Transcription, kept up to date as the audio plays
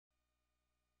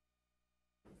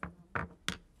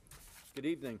Good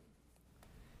evening,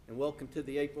 and welcome to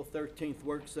the April 13th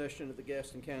work session of the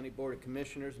Gaston County Board of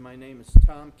Commissioners. My name is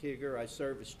Tom Kieger. I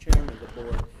serve as chairman of the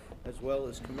board as well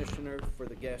as commissioner for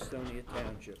the Gastonia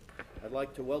Township. I'd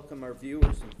like to welcome our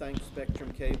viewers and thank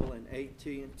Spectrum Cable and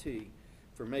AT&T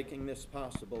for making this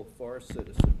possible for our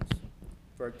citizens.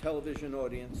 For our television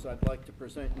audience, I'd like to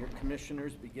present your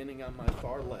commissioners beginning on my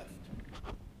far left.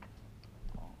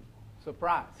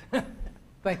 Surprise.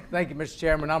 Thank you, Mr.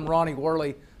 Chairman. I'm Ronnie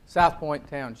Worley, South Point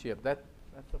Township. That's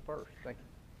the first. Thank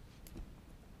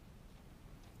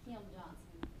you.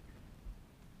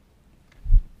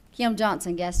 Kim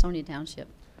Johnson, Gastonia Township.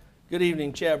 Good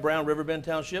evening, Chad Brown, Riverbend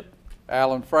Township.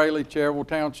 Alan Fraley, Cherville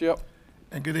Township.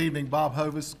 And good evening, Bob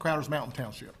Hovis, Crowders Mountain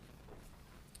Township.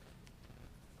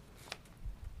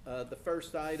 The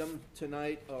first item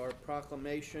tonight are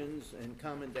proclamations and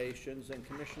commendations, and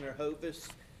Commissioner Hovis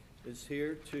is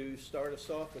here to start us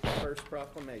off with the first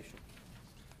proclamation.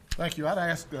 Thank you. I'd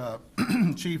ask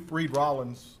Chief Reed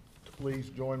Rollins to please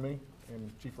join me, and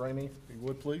Chief Ramey, if he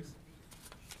would, please.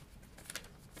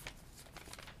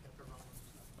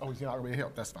 Oh, he's not going to be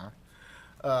help. That's fine.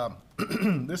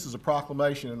 This is a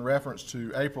proclamation in reference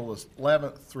to April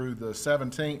 11th through the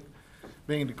 17th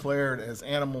being declared as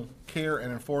Animal Care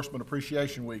and Enforcement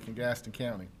Appreciation Week in Gaston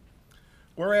County.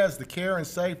 Whereas the care and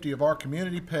safety of our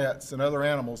community pets and other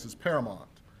animals is paramount,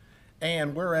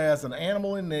 and whereas an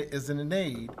animal is in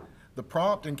need, the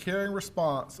prompt and caring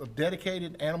response of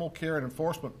dedicated animal care and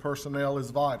enforcement personnel is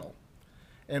vital.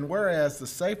 And whereas the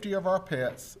safety of our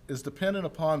pets is dependent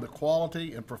upon the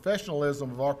quality and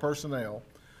professionalism of our personnel,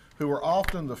 who are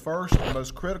often the first and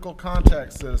most critical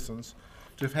contact citizens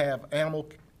to have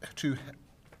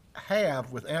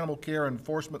with animal care and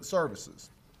enforcement services.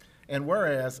 And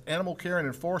whereas animal care and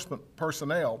enforcement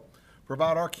personnel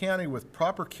provide our county with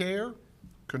proper care,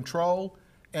 control,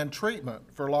 and treatment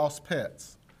for lost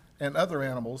pets and other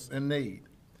animals in need,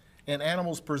 and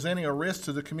animals presenting a risk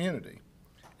to the community.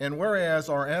 And whereas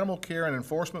our animal care and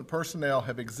enforcement personnel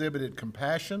have exhibited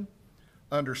compassion,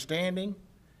 understanding,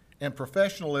 and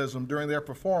professionalism during their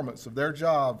performance of their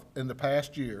job in the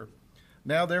past year,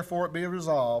 now therefore it be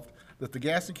resolved that the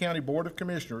Gaston County Board of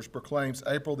Commissioners proclaims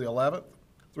April the 11th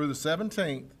through the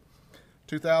 17th,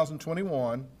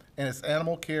 2021, and its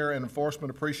Animal Care and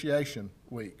Enforcement Appreciation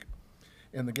Week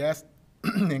in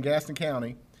Gaston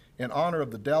County in honor of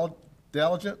the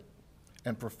diligent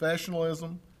and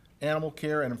professionalism animal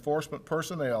care and enforcement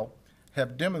personnel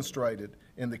have demonstrated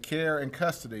in the care and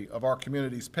custody of our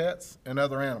community's pets and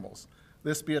other animals.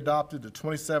 This be adopted the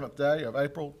 27th day of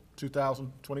April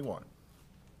 2021.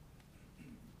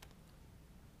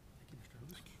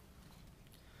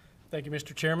 Thank you,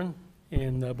 Mr. Chairman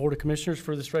and Board of Commissioners,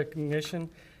 for this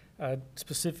recognition. I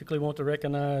specifically want to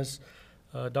recognize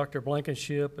Dr.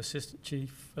 Blankenship, Assistant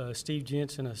Chief Steve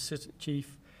Jensen, Assistant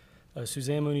Chief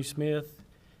Suzanne Mooney-Smith,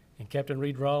 and Captain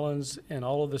Reed Rollins, and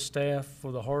all of the staff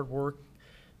for the hard work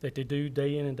that they do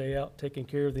day in and day out, taking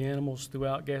care of the animals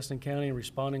throughout Gaston County and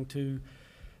responding to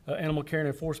animal care and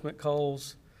enforcement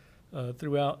calls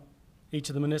throughout each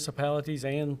of the municipalities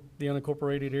and the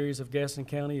unincorporated areas of Gaston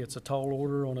County. It's a tall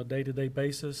order on a day-to-day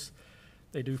basis.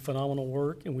 They do phenomenal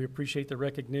work, and we appreciate the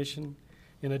recognition.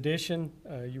 In addition,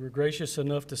 you were gracious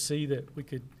enough to see that we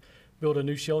could build a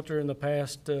new shelter in the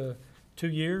past 2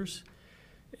 years.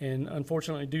 And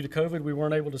unfortunately, due to COVID, we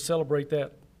weren't able to celebrate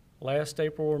that last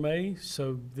April or May.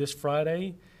 So this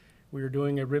Friday, we are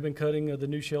doing a ribbon cutting of the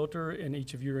new shelter, and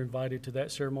each of you are invited to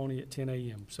that ceremony at 10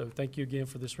 a.m. So thank you again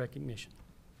for this recognition.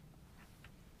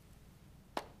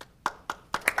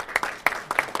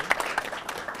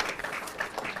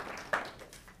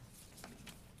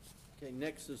 Okay,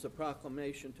 next is a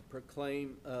proclamation to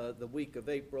proclaim the week of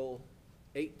April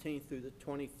 18th through the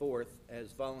 24th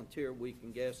as Volunteer Week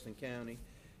in Gaston County.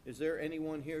 Is there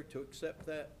anyone here to accept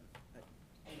that?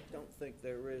 I don't think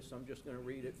there is, so I'm just going to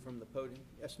read it from the podium.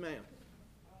 Yes, ma'am.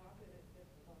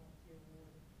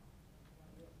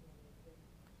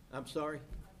 I'm sorry?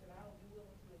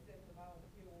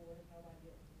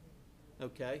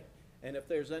 Okay. And if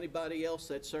there's anybody else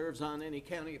that serves on any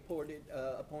county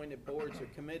appointed boards or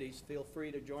committees, feel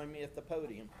free to join me at the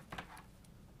podium.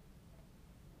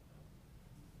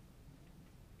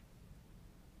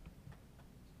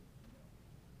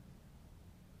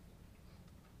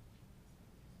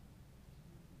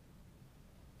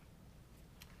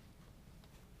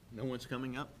 No one's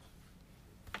coming up?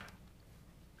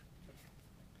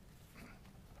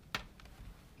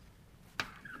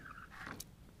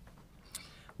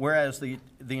 Whereas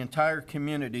the entire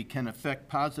community can affect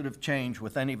positive change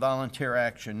with any volunteer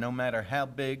action, no matter how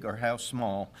big or how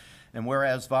small, And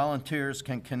whereas volunteers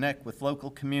can connect with local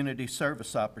community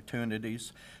service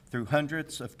opportunities through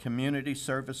hundreds of community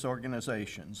service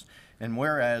organizations. And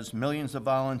whereas millions of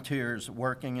volunteers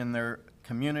working in their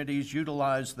communities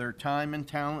utilize their time and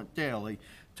talent daily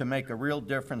to make a real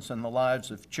difference in the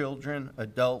lives of children,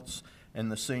 adults,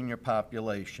 and the senior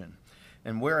population.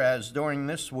 And whereas during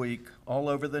this week, all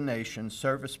over the nation,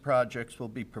 service projects will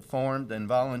be performed and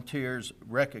volunteers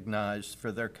recognized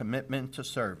for their commitment to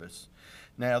service.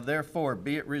 Now therefore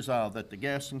be it resolved that the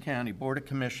Gaston County Board of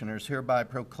Commissioners hereby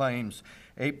proclaims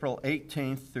April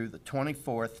 18th through the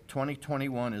 24th,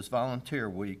 2021 as Volunteer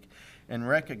Week, and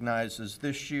recognizes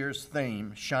this year's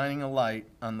theme, Shining a Light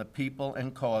on the People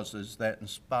and Causes that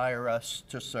Inspire Us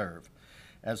to Serve,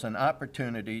 as an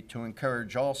opportunity to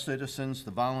encourage all citizens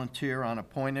to volunteer on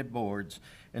appointed boards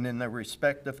and in their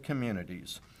respective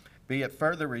communities. Be it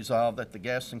further resolved that the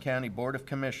Gaston County Board of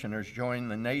Commissioners join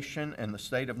the nation and the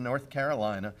state of North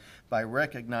Carolina by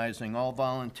recognizing all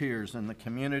volunteers in the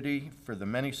community for the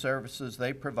many services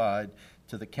they provide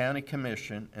to the County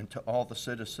Commission and to all the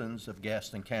citizens of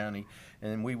Gaston County.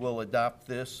 And we will adopt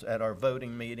this at our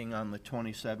voting meeting on the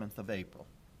 27th of April.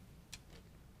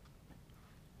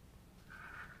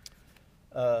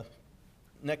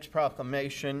 Next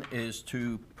proclamation is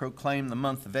to proclaim the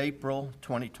month of April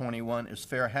 2021 as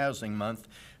Fair Housing Month,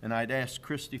 and I'd ask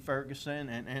Christy Ferguson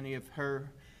and any of her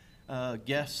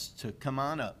guests to come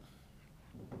on up.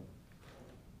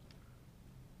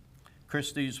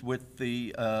 Christy's with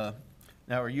the,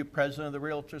 now are you president of the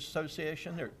Realtors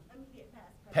Association? Or? Immediate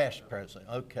past. Past president,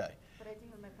 okay. But I do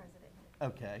have my president.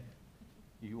 Okay.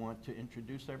 You want to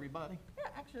introduce everybody? Yeah,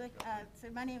 actually, so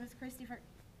my name is Christy There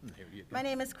you go. My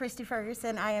name is Christy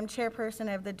Ferguson. I am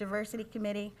chairperson of the Diversity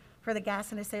Committee for the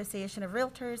Gaston Association of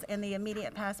Realtors and the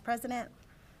immediate past president.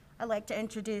 I'd like to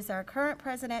introduce our current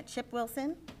president, Chip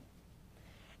Wilson,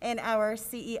 and our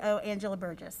CEO, Angela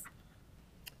Burgess.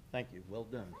 Thank you. Well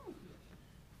done.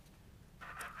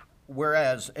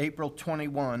 Whereas April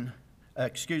 11th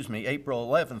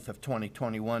of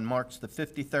 2021 marks the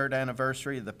 53rd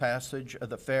anniversary of the passage of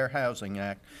the Fair Housing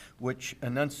Act, which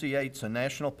enunciates a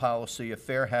national policy of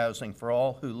fair housing for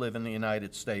all who live in the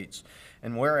United States.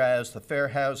 And whereas the Fair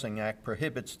Housing Act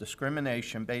prohibits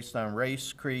discrimination based on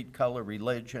race, creed, color,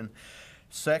 religion,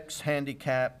 sex,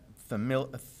 handicap,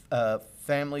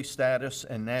 family status,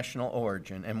 and national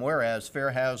origin. And whereas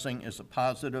fair housing is a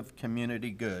positive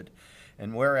community good.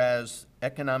 And whereas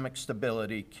economic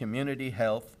stability, community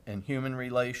health, and human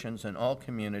relations in all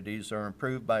communities are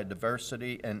improved by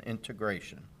diversity and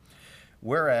integration.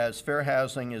 Whereas fair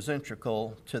housing is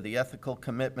integral to the ethical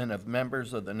commitment of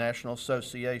members of the National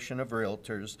Association of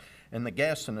Realtors and the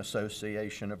Gaston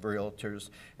Association of Realtors,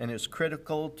 and is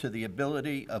critical to the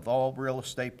ability of all real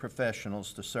estate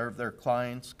professionals to serve their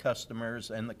clients, customers,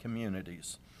 and the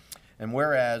communities. And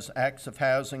whereas acts of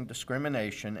housing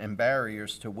discrimination and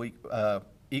barriers to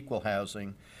equal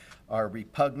housing are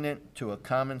repugnant to a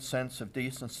common sense of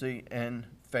decency and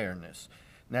fairness.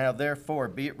 Now therefore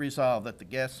be it resolved that the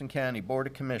Gaston County Board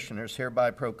of Commissioners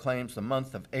hereby proclaims the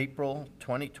month of April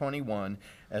 2021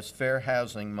 as Fair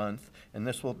Housing Month, and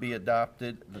this will be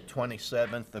adopted the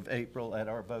 27th of April at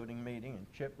our voting meeting.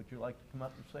 And Chip, would you like to come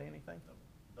up and say anything?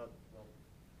 No.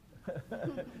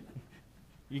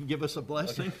 You can give us a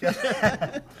blessing?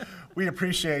 We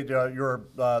appreciate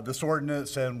this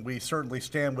ordinance, and we certainly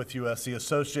stand with you as the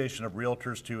Association of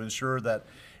Realtors to ensure that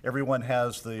everyone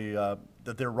has that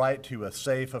their right to a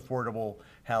safe, affordable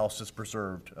house is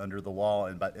preserved under the law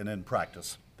and in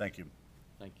practice. Thank you.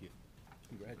 Thank you.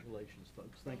 Congratulations,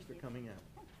 folks. Thanks for coming out.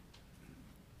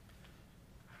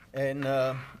 And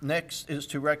next is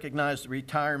to recognize the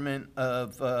retirement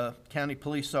of County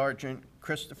Police Sergeant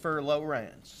Christopher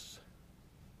Lowrance.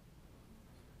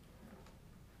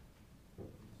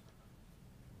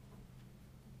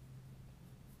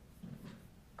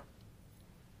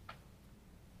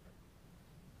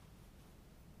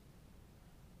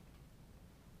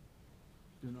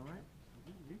 Doing all right?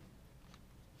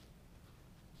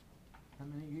 How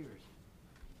many years?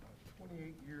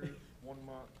 28 years, 1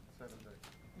 month, 7 days.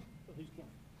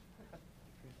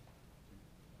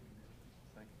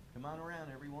 Come on around,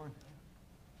 everyone.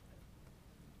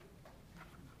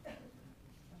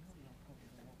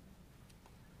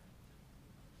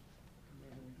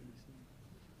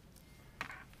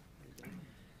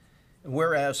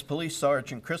 Whereas Police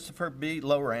Sergeant Christopher B.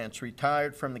 Lowrance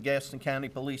retired from the Gaston County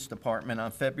Police Department on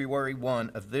February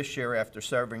 1 of this year after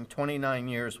serving 29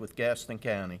 years with Gaston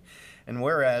County. And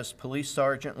whereas Police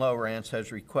Sergeant Lowrance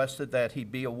has requested that he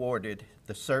be awarded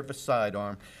the service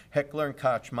sidearm Heckler &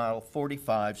 Koch Model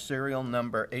 45, serial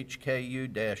number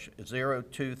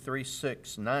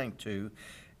HKU-023692,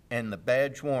 and the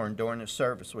badge worn during his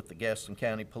service with the Gaston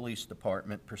County Police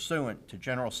Department pursuant to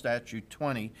General Statute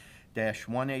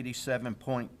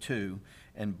 20-187.2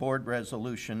 and Board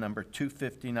Resolution Number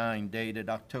 259 dated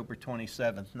October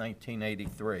 27,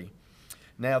 1983.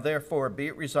 Now therefore be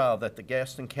it resolved that the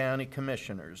Gaston County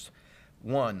Commissioners,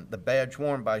 1, the badge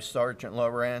worn by Sergeant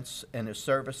Lawrence and his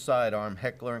service sidearm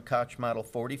Heckler & Koch Model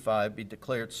 45 be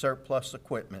declared surplus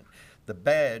equipment. The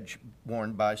badge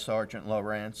worn by Sergeant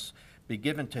Lawrence be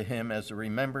given to him as a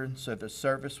remembrance of his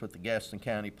service with the Gaston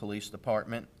County Police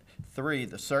Department. 3,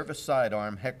 the service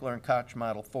sidearm Heckler & Koch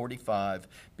Model 45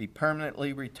 be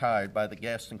permanently retired by the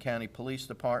Gaston County Police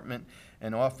Department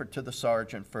and offered to the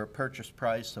sergeant for a purchase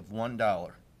price of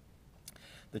 $1.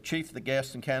 The Chief of the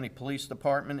Gaston County Police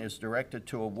Department is directed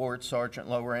to award Sergeant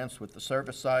Lawrence with the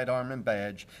service sidearm and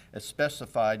badge as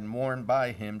specified and worn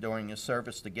by him during his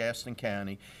service to Gaston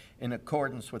County in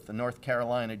accordance with the North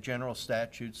Carolina General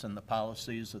Statutes and the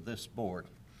policies of this board.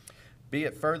 Be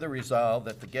it further resolved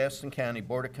that the Gaston County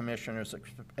Board of Commissioners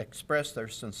express their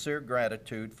sincere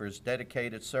gratitude for his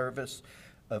dedicated service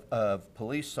of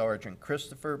Police Sergeant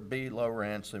Christopher B.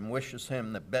 Lawrence and wishes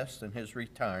him the best in his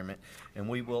retirement. And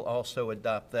we will also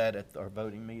adopt that at our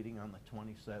voting meeting on the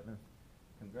 27th.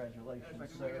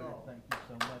 Congratulations, sir. Thank you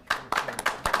so much for your service.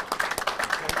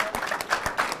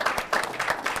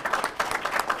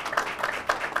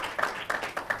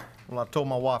 Well, I told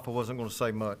my wife I wasn't going to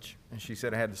say much, and she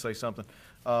said I had to say something.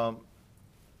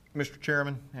 Mr.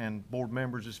 Chairman and board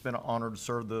members, it's been an honor to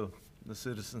serve the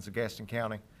citizens of Gaston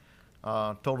County.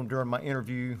 Told them during my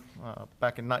interview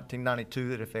back in 1992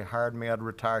 that if they hired me, I'd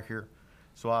retire here.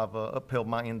 So I've upheld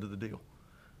my end of the deal.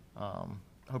 I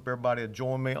hope everybody will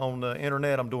join me on the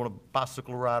internet. I'm doing a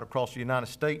bicycle ride across the United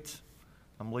States.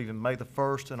 I'm leaving May the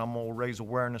 1st, and I'm going to raise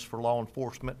awareness for law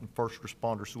enforcement and first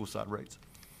responder suicide rates.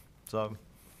 So,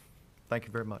 thank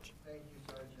you very much. Thank you,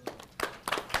 Sergeant.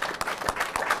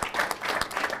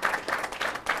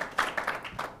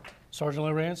 Sergeant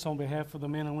Lawrence, on behalf of the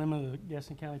men and women of the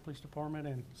Gaston County Police Department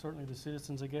and certainly the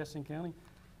citizens of Gaston County, I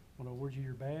want to award you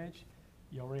your badge.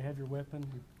 You already have your weapon.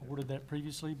 We awarded that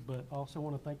previously, but I also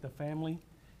want to thank the family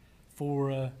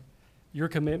for your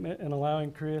commitment and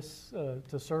allowing Chris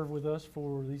to serve with us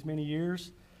for these many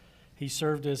years. He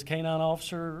served as K-9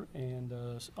 officer and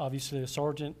obviously a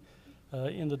sergeant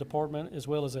in the department, as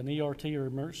well as an ERT or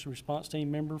emergency response team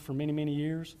member for many, many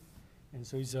years. And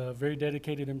so he's a very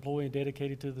dedicated employee and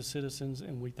dedicated to the citizens,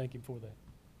 and we thank him for that.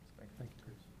 Thank you,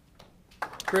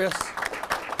 Chris.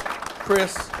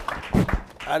 Chris,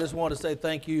 I just want to say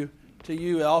thank you to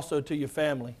you and also to your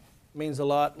family. It means a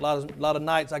lot. A lot of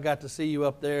nights I got to see you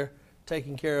up there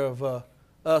taking care of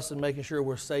us and making sure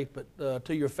we're safe. But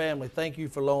to your family, thank you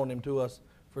for loaning him to us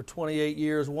for 28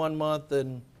 years, 1 month,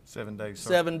 and 7 days, sir.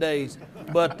 7 days.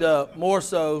 But more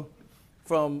so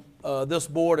from this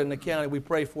board and the county, we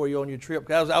pray for you on your trip.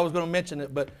 I was going to mention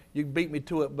it, but you beat me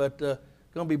to it. But going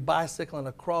to be bicycling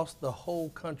across the whole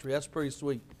country. That's pretty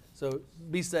sweet. So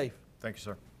be safe. Thank you,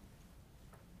 sir.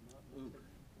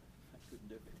 I couldn't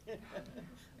do it.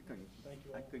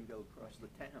 I couldn't go across the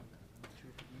town.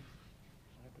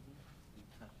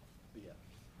 Yeah.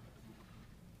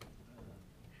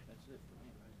 That's it for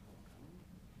me, right?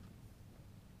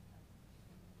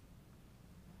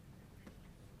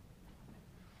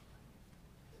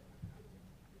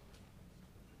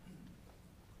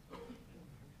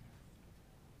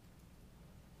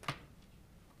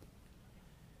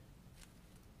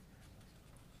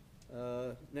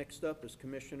 Next up is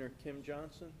Commissioner Kim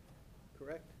Johnson,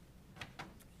 correct?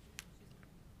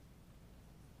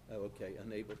 Oh, okay,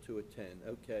 unable to attend,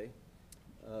 okay.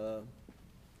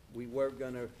 We were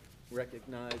going to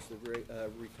recognize the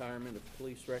retirement of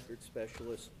Police Record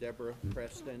Specialist Deborah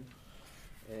Preston,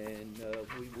 and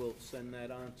we will send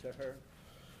that on to her.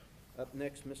 Up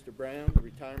next, Mr. Brown,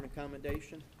 retirement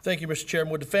commendation. Thank you, Mr.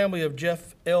 Chairman. Would the family of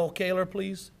Jeff L. Kaler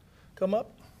please come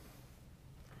up?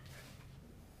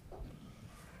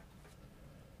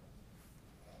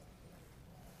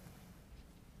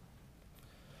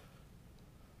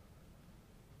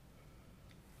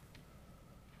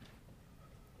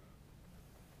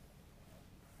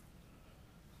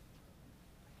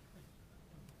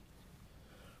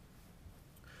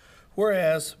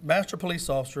 Whereas Master Police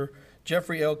Officer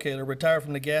Jeffrey L. Kaler retired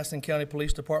from the Gaston County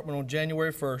Police Department on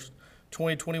January 1st,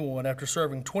 2021 after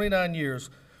serving 29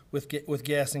 years with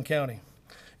Gaston County.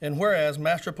 And whereas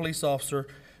Master Police Officer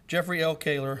Jeffrey L.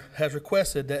 Kaler has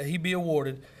requested that he be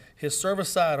awarded his service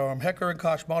sidearm Heckler &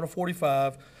 Koch Model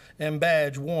 45 and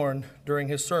badge worn during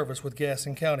his service with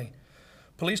Gaston County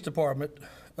Police Department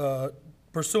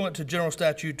pursuant to General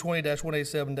Statute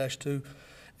 20-187-2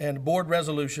 and Board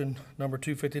Resolution Number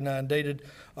 259 dated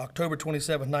October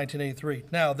 27, 1983.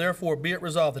 Now, therefore, be it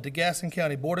resolved that the Gaston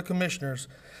County Board of Commissioners,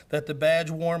 that the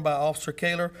badge worn by Officer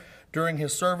Kaler during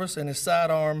his service and his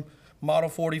sidearm Model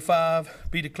 45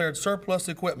 be declared surplus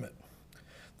equipment.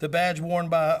 The badge worn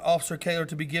by Officer Kaler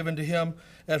to be given to him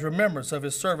as remembrance of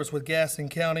his service with Gaston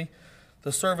County.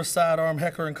 The service sidearm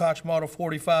Heckler & Koch Model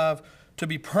 45 to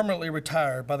be permanently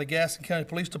retired by the Gaston County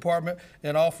Police Department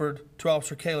and offered to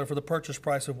Officer Kaler for the purchase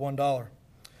price of $1.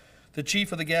 The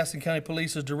Chief of the Gaston County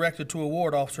Police is directed to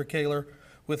award Officer Kaler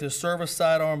with his service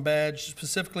sidearm badge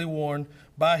specifically worn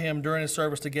by him during his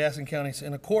service to Gaston County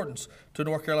in accordance to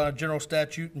North Carolina General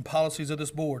Statute and policies of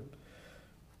this board.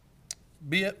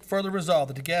 Be it further resolved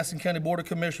that the Gaston County Board of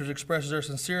Commissioners expresses their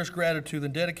sincerest gratitude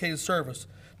and dedicated service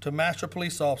to Master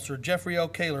Police Officer Jeffrey L.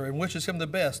 Kaler and wishes him the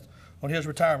best on his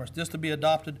retirement. This to be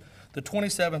adopted the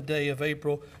 27th day of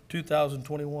April,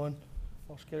 2021.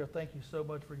 Officer Kaler, thank you so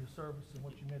much for your service and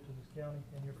what you meant to this county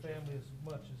and your family as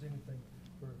much as anything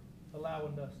for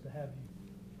allowing us to have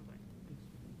you.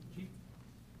 Chief?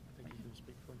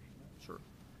 Sure.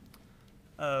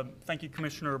 Thank you,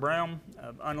 Commissioner Brown.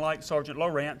 Unlike Sergeant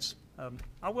Lawrence,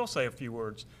 I will say a few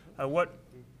words. What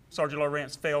Sergeant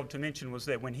Lawrence failed to mention was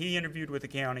that when he interviewed with the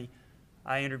county,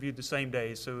 I interviewed the same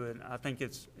day. So I think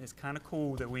it's kind of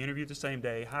cool that we interviewed the same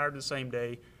day, hired the same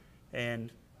day,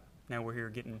 and now we're here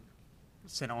getting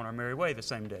sent on our merry way the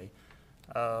same day.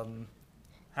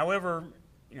 However,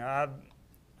 you know,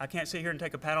 I can't sit here and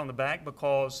take a pat on the back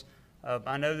because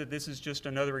I know that this is just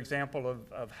another example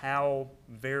of how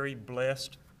very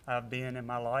blessed I've been in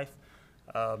my life.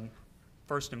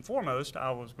 First and foremost, I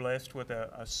was blessed with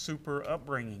a super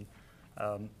upbringing.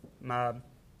 My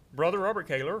brother Robert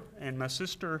Kaler and my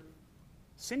sister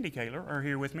Cindy Kaler are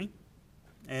here with me,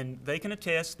 and they can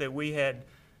attest that we had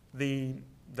the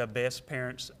best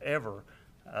parents ever.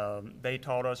 They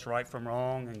taught us right from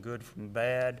wrong and good from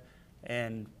bad,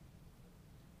 and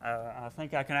I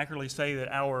think I can accurately say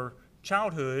that our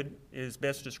childhood is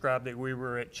best described that we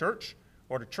were at church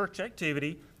or at a church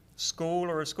activity, school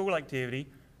or a school activity,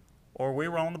 or we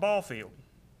were on the ball field,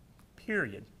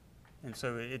 period. And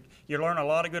so you learn a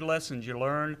lot of good lessons. You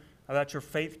learn about your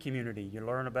faith community. You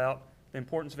learn about the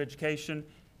importance of education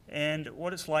and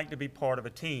what it's like to be part of a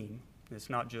team. It's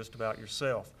not just about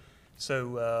yourself.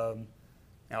 So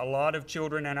a lot of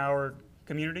children in our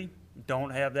community don't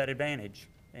have that advantage.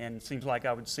 And it seems like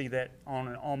I would see that on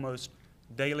an almost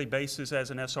daily basis as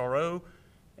an SRO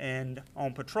and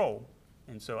on patrol.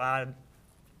 And so I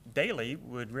daily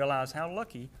would realize how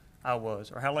lucky I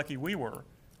was, or how lucky we were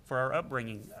for our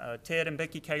upbringing. Ted and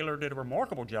Becky Kaler did a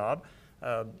remarkable job.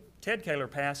 Ted Kaler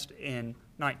passed in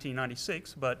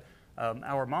 1996, but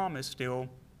our mom is still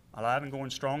alive and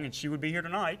going strong, and she would be here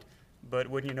tonight, but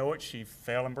wouldn't you know it, she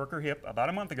fell and broke her hip about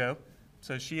a month ago.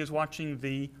 So she is watching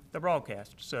the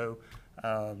broadcast. So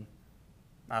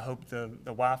I hope the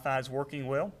Wi-Fi is working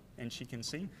well and she can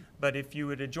see. But if you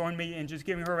would join me in just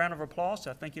giving her a round of applause,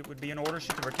 I think it would be in order.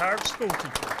 She's a retired school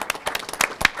teacher.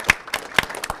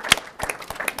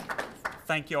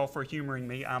 Thank you all for humoring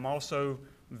me. I'm also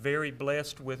very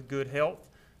blessed with good health.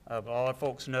 A lot of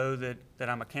folks know that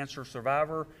I'm a cancer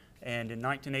survivor, and in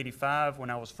 1985, when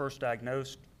I was first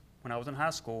diagnosed, when I was in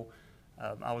high school,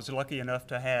 I was lucky enough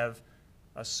to have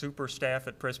a super staff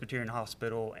at Presbyterian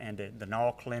Hospital and at the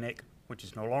Nall Clinic, which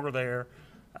is no longer there,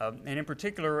 and in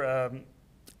particular,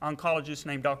 oncologist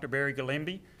named Dr. Barry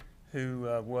Galimbi, who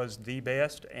was the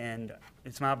best, and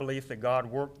it's my belief that God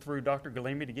worked through Dr.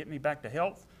 Galimbi to get me back to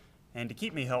health and to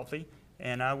keep me healthy,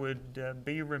 and I would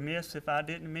be remiss if I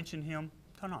didn't mention him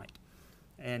tonight.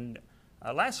 And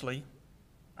lastly,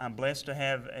 I'm blessed to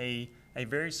have a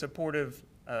very supportive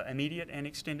immediate and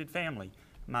extended family.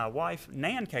 My wife,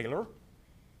 Nan Kaler,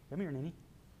 come here, Nanny.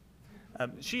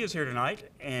 She is here tonight,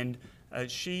 and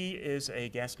she is a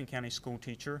Gaston County school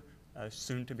teacher,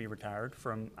 soon to be retired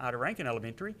from Ida Rankin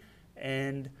Elementary,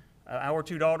 and our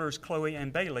two daughters, Chloe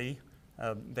and Bailey,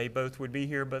 they both would be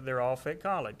here, but they're off at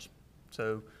college,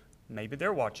 so maybe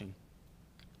they're watching.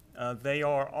 They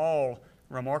are all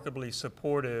remarkably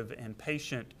supportive and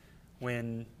patient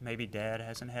when maybe Dad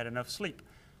hasn't had enough sleep.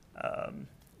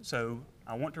 So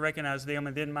I want to recognize them,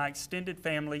 and then my extended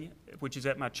family, which is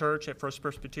at my church, at First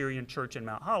Presbyterian Church in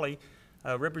Mount Holly,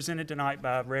 represented tonight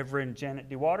by Reverend Janet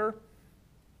DeWater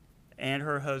and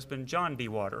her husband, John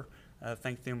DeWater.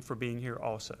 Thank them for being here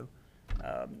also.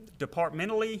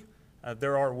 Departmentally,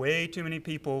 there are way too many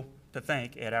people to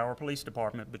thank at our police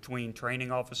department, between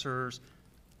training officers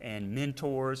and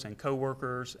mentors and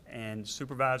coworkers and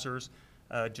supervisors,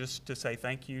 just to say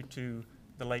thank you to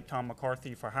the late Tom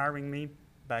McCarthy for hiring me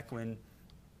back when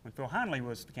Phil Heinley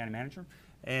was the county manager,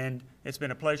 And it's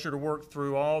been a pleasure to work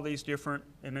through all these different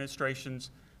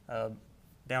administrations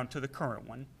down to the current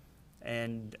one.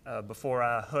 And before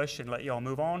I hush and let y'all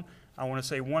move on, I want to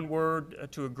say one word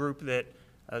to a group that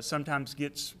sometimes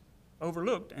gets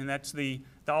overlooked, and that's the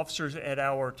officers at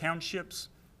our townships,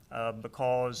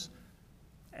 because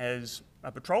as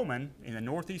a patrolman in the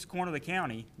northeast corner of the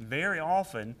county, very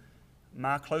often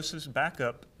my closest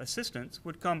backup assistance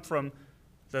would come from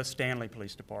the Stanley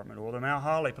Police Department or the Mount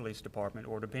Holly Police Department,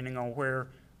 or depending on where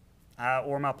I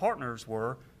or my partners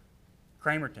were,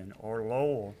 Cramerton or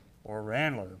Lowell or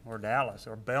Randler or Dallas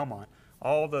or Belmont.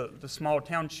 All the small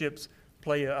townships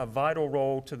play a vital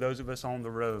role to those of us on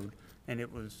the road, and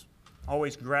it was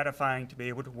always gratifying to be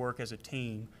able to work as a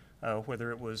team,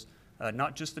 whether it was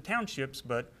not just the townships,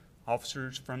 but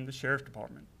officers from the Sheriff's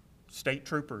Department, state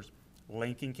troopers,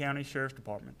 Lincoln County Sheriff's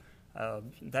Department.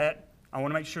 That I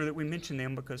want to make sure that we mention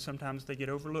them because sometimes they get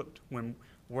overlooked when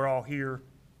we're all here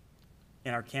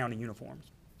in our county uniforms.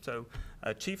 So,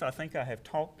 Chief, I think I have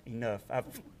talked enough. I've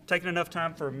taken enough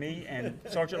time for me and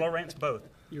Sergeant Lawrence both.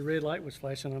 Your red light was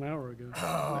flashing an hour ago.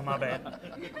 Oh, my bad.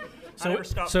 I never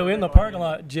stopped So for in the red light. parking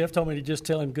lot, Jeff told me to just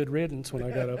tell him good riddance when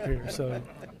I got up here, so.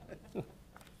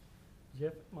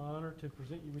 Jeff, my honor to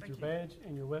present you with your badge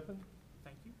and your weapon.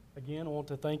 Thank you. Again, I want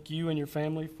to thank you and your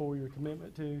family for your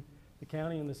commitment to the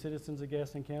county and the citizens of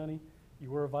Gaston County.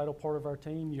 You were a vital part of our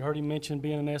team. You heard him mention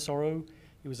being an SRO.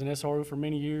 He was an SRO for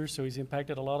many years, so he's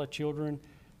impacted a lot of children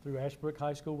through Ashbrook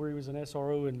High School, where he was an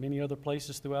SRO, and many other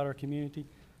places throughout our community.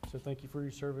 So thank you for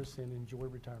your service and enjoy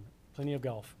retirement. Plenty of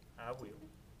golf. I will.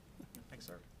 Thanks,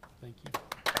 sir. Thank you.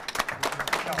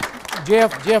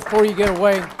 Jeff, before you get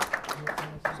away,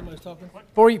 Somebody's talking?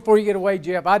 Before you get away,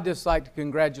 Jeff, I'd just like to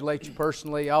congratulate you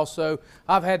personally. Also,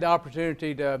 I've had the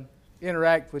opportunity to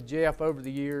interact with Jeff over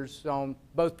the years,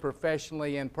 both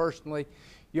professionally and personally.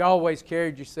 You always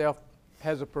carried yourself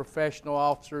as a professional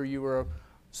officer. You were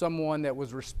someone that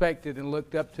was respected and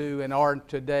looked up to and are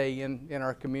today in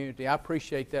our community. I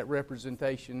appreciate that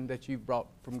representation that you've brought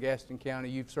from Gaston County.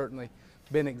 You've certainly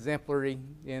been exemplary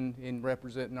in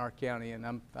representing our county,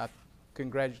 and I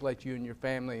congratulate you and your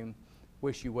family and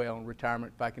wish you well in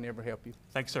retirement if I can ever help you.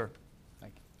 Thanks, sir.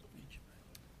 Thank you.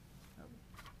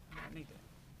 I need that.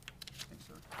 Thanks,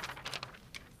 sir.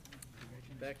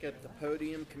 Back at the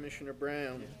podium, Commissioner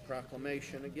Brown,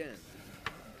 proclamation again.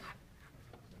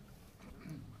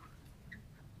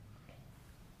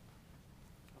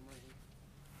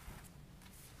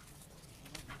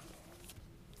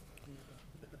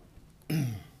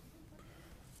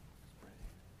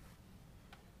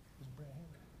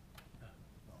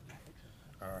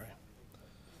 All right.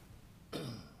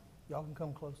 Y'all can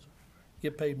come closer.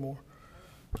 Get paid more.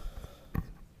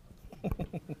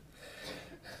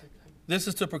 This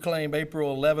is to proclaim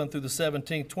April 11th through the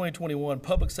 17th, 2021,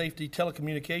 Public Safety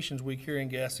Telecommunications Week here in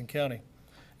Gaston County.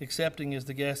 Accepting is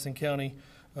the Gaston County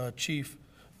Chief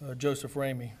Joseph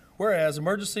Ramey. Whereas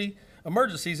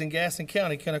emergencies in Gaston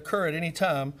County can occur at any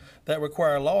time that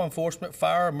require law enforcement,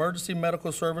 fire, emergency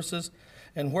medical services,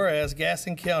 and whereas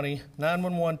Gaston County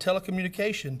 911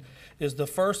 telecommunication is the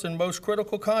first and most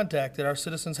critical contact that our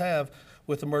citizens have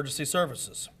with emergency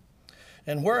services.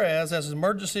 And whereas as an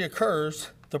emergency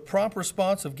occurs, the prompt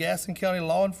response of Gaston County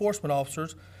law enforcement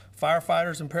officers,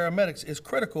 firefighters, and paramedics is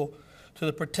critical to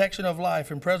the protection of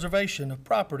life and preservation of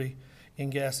property in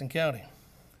Gaston County.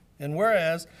 And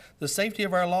whereas the safety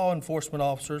of our law enforcement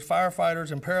officers, firefighters,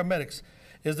 and paramedics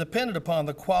is dependent upon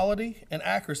the quality and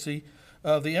accuracy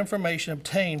of the information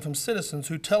obtained from citizens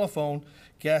who telephone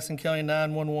Gaston County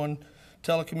 911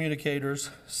 telecommunicators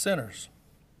centers.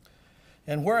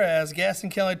 And whereas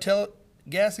Gaston County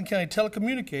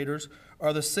telecommunicators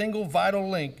are the single vital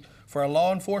link for our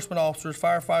law enforcement officers,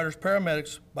 firefighters,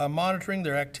 paramedics by monitoring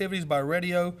their activities by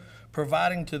radio,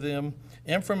 providing to them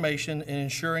information and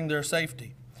ensuring their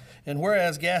safety. And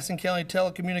whereas Gaston County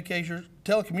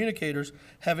telecommunicators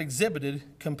have exhibited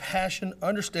compassion,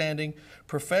 understanding,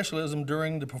 professionalism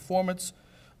during the performance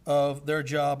of their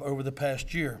job over the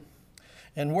past year.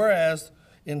 And whereas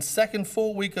in second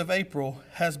full week of April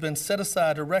has been set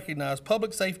aside to recognize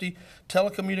public safety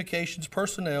telecommunications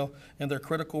personnel and their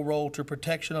critical role to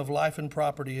protection of life and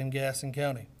property in Gaston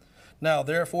County. Now,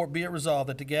 therefore, be it resolved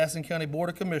that the Gaston County Board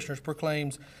of Commissioners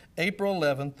proclaims April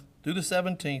 11th through the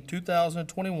 17th,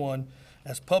 2021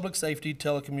 as Public Safety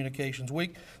Telecommunications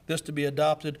Week. This to be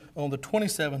adopted on the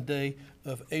 27th day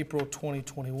of April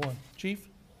 2021. Chief?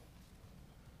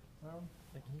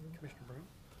 Thank you, Commissioner Brown.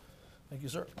 Thank you,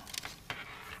 sir.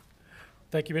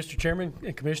 Thank you, Mr. Chairman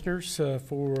and Commissioners,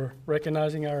 for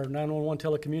recognizing our 911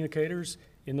 telecommunicators.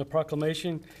 In the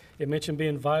proclamation, it mentioned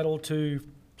being vital to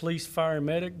police, fire, and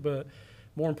medic, but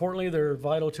More importantly, they're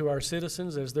vital to our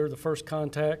citizens as they're the first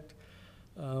contact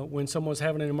when someone's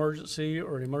having an emergency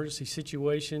or an emergency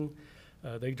situation.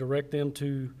 They direct them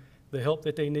to the help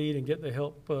that they need and get the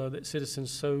help that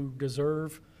citizens so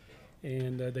deserve.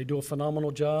 And they do a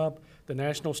phenomenal job. The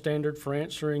national standard for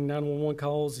answering 911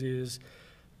 calls is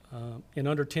in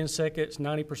under 10 seconds,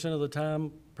 90% of the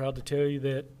time. Proud to tell you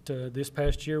that this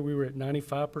past year we were at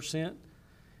 95%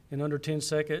 in under 10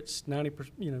 seconds,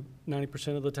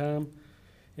 90% of the time.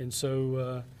 And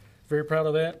so very proud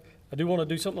of that. I do want to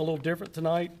do something a little different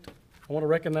tonight. I want to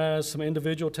recognize some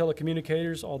individual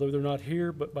telecommunicators, although they're not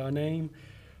here, but by name,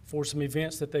 for some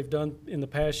events that they've done in the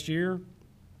past year.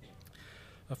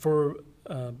 For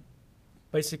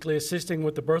basically assisting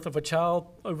with the birth of a child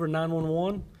over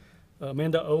 911,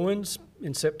 Amanda Owens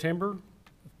in September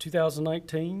of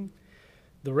 2019.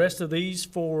 The rest of these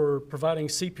for providing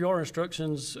CPR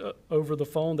instructions over the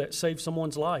phone that saved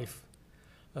someone's life.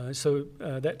 So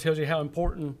that tells you how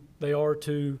important they are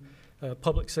to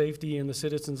public safety and the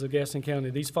citizens of Gaston County.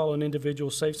 These following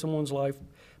individuals saved someone's life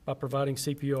by providing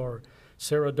CPR: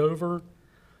 Sarah Dover,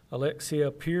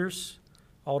 Alexia Pierce,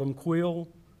 Autumn Quill,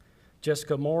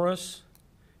 Jessica Morris,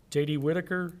 J.D.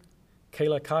 Whitaker,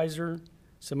 Kayla Kaiser,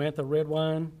 Samantha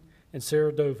Redwine, and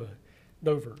Sarah Dover.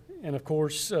 And of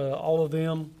course, all of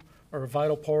them are a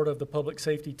vital part of the public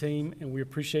safety team, and we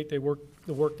appreciate the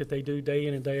work that they do day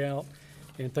in and day out.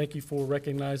 And thank you for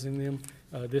recognizing them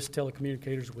this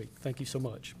Telecommunicators Week. Thank you so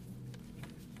much.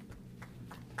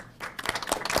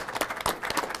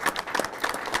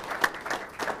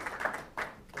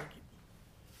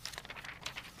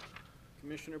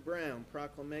 Commissioner Brown,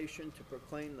 proclamation to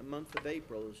proclaim the month of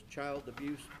April as Child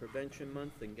Abuse Prevention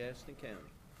Month in Gaston County.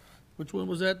 Which one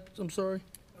was that? I'm sorry.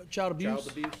 Child abuse? Child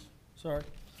abuse. Sorry.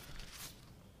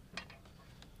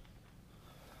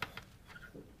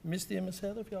 Misty and Miss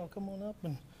Heather, if y'all come on up,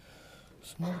 and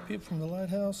some other people from the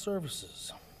Lighthouse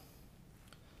Services.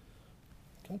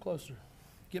 Come closer.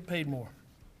 Get paid more.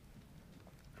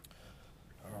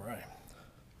 All right.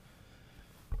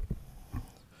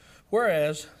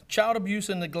 Whereas child abuse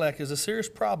and neglect is a serious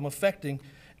problem affecting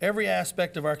every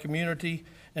aspect of our community,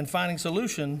 and finding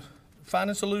solutions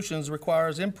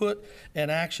requires input and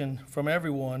action from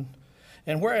everyone.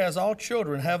 And whereas all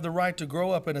children have the right to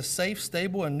grow up in a safe,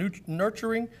 stable, and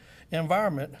nurturing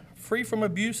environment free from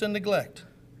abuse and neglect.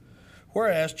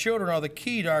 Whereas children are the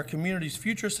key to our community's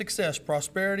future success,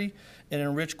 prosperity, and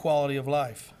enriched quality of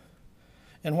life.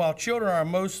 And while children are our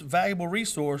most valuable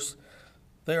resource,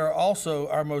 they are also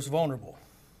our most vulnerable.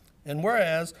 And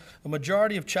whereas a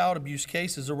majority of child abuse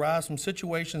cases arise from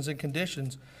situations and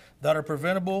conditions that are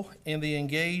preventable in the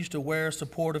engaged, aware,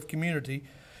 supportive community,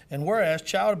 and whereas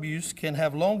child abuse can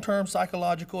have long-term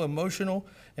psychological, emotional,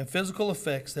 and physical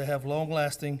effects that have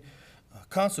long-lasting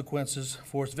consequences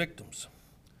for its victims.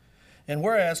 And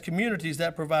whereas communities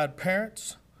that provide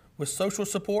parents with social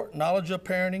support, knowledge of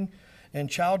parenting, and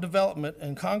child development,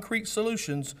 and concrete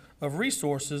solutions of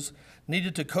resources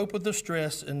needed to cope with the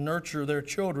stress and nurture their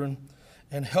children,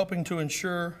 and helping to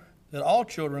ensure that all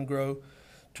children grow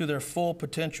to their full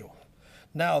potential.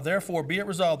 Now, therefore, be it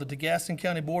resolved that the Gaston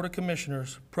County Board of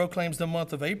Commissioners proclaims the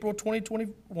month of April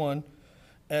 2021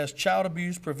 as Child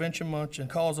Abuse Prevention Month, and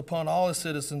calls upon all its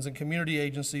citizens and community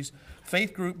agencies,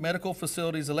 faith group, medical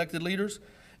facilities, elected leaders,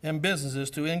 and businesses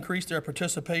to increase their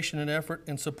participation and effort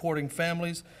in supporting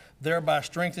families, thereby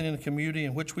strengthening the community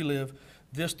in which we live,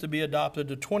 this to be adopted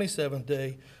the 27th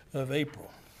day of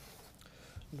April.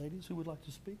 Ladies who would like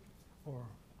to speak or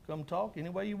come talk any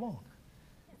way you want.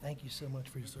 Thank you so much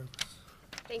for your service.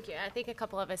 Thank you. I think a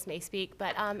couple of us may speak,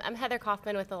 but I'm Heather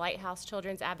Kaufman with the Lighthouse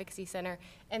Children's Advocacy Center,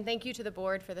 and thank you to the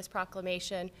board for this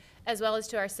proclamation, as well as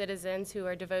to our citizens who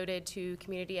are devoted to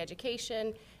community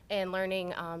education and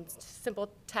learning simple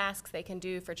tasks they can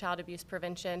do for child abuse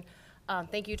prevention.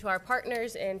 Thank you to our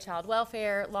partners in child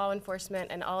welfare, law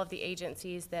enforcement, and all of the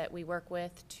agencies that we work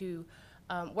with to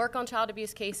work on child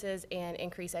abuse cases and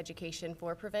increase education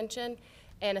for prevention.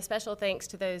 And a special thanks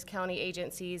to those county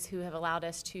agencies who have allowed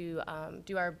us to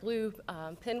do our Blue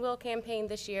Pinwheel campaign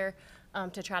this year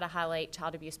to try to highlight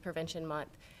Child Abuse Prevention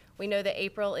Month. We know that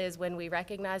April is when we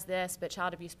recognize this, but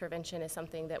child abuse prevention is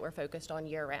something that we're focused on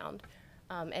year-round.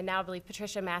 And now I believe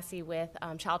Patricia Massey with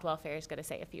Child Welfare is going to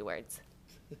say a few words.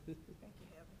 Thank you,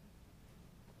 Heather.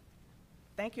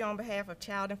 Thank you on behalf of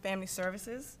Child and Family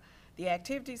Services. The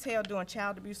activities held during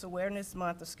Child Abuse Awareness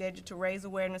Month are scheduled to raise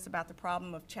awareness about the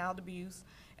problem of child abuse,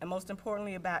 and most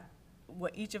importantly about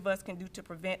what each of us can do to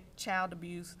prevent child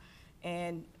abuse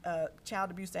and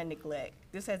neglect.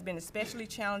 This has been especially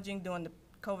challenging during the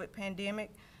COVID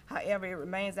pandemic. However, it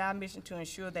remains our mission to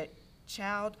ensure that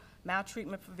child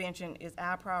maltreatment prevention is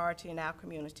our priority in our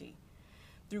community.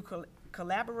 Through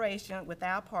collaboration with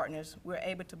our partners, we're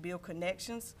able to build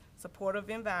connections, supportive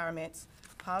environments,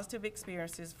 positive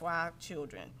experiences for our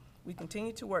children. We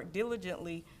continue to work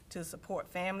diligently to support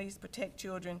families, protect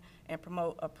children, and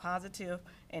promote a positive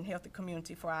and healthy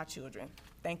community for our children.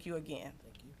 Thank you again.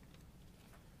 Thank you.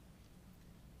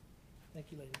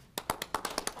 Thank you, ladies.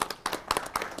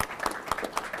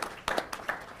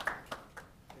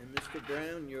 And Mr.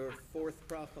 Brown, your fourth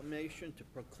proclamation to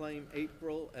proclaim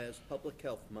April as Public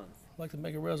Health Month. I'd like to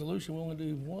make a resolution, we only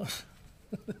do one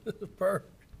per.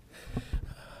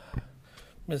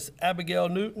 Ms. Abigail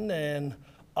Newton and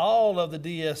all of the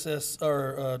DSS,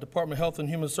 or Department of Health and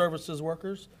Human Services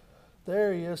workers.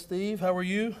 There he is, Steve, how are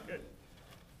you? Good.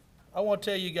 I want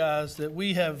to tell you guys that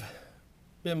we have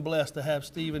been blessed to have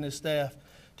Steve and his staff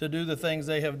to do the things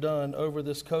they have done over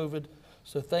this COVID.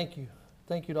 So thank you.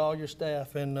 Thank you to all your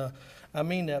staff. And I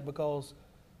mean that because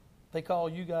they call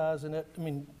you guys,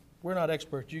 and we're not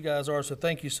experts, you guys are, so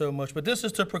thank you so much. But this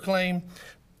is to proclaim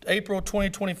April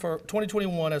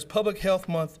 2021 as Public Health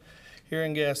Month here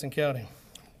in Gaston County.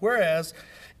 Whereas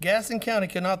Gaston County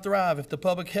cannot thrive if the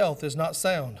public health is not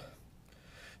sound.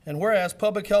 And whereas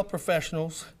public health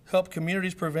professionals help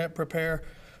communities prepare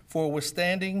for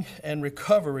withstanding and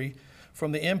recovery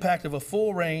from the impact of a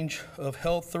full range of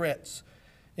health threats,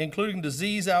 including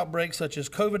disease outbreaks such as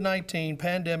COVID-19,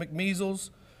 pandemic,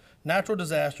 measles, natural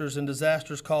disasters, and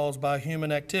disasters caused by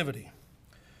human activity.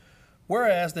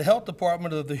 Whereas the Health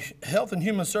Department of the Health and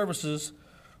Human Services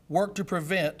work to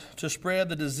prevent, to spread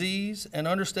the disease, and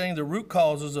understanding the root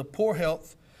causes of poor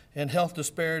health and health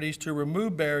disparities to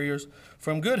remove barriers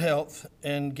from good health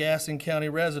in Gaston County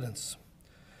residents.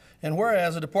 And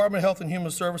whereas the Department of Health and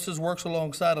Human Services works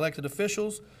alongside elected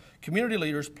officials, community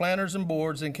leaders, planners, and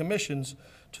boards and commissions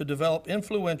to develop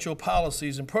influential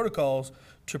policies and protocols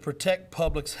to protect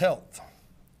public's health.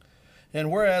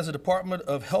 And whereas the Department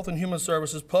of Health and Human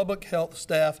Services public health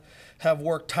staff have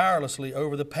worked tirelessly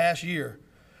over the past year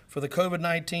for the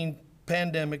COVID-19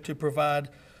 pandemic to provide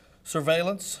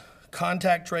surveillance,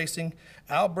 contact tracing,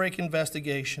 outbreak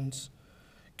investigations,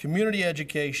 community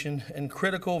education, and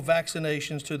critical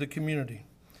vaccinations to the community.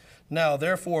 Now,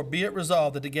 therefore, be it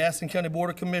resolved that the Gaston County Board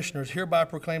of Commissioners hereby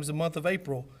proclaims the month of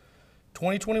April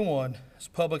 2021 as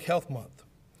Public Health Month.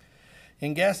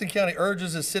 And Gaston County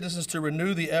urges its citizens to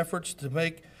renew the efforts to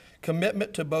make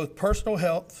commitment to both personal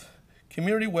health,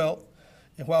 community wealth,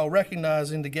 and while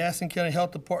recognizing the Gaston County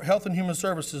Health and Human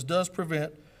Services does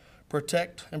prevent,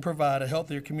 protect, and provide a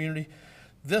healthier community,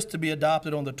 this to be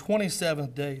adopted on the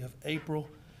 27th day of April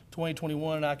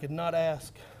 2021. And I could not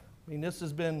ask, this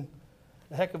has been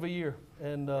a heck of a year.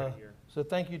 And so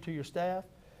thank you to your staff.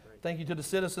 Great. Thank you to the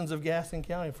citizens of Gaston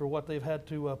County for what they've had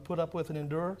to put up with and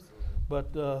endure. But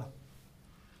I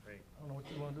don't know what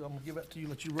you want to do. I'm going to give that to you,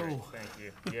 let you roll. Great.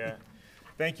 Thank you. Yeah.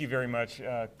 Thank you very much,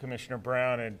 Commissioner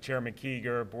Brown and Chairman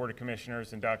Kieger, Board of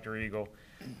Commissioners, and Dr. Eagle.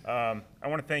 I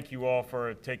want to thank you all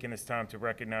for taking this time to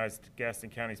recognize Gaston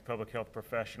County's public health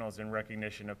professionals in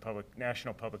recognition of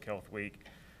National Public Health Week.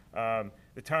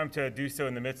 The time to do so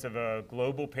in the midst of a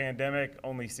global pandemic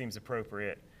only seems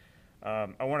appropriate.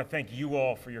 I want to thank you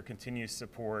all for your continued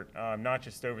support, not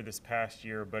just over this past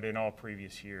year, but in all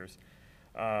previous years,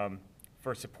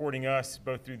 for supporting us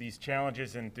both through these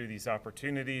challenges and through these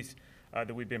opportunities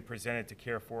that we've been presented to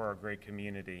care for our great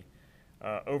community.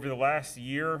 Over the last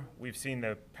year, we've seen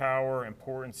the power,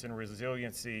 importance, and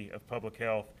resiliency of public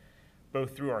health,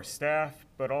 both through our staff,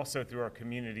 but also through our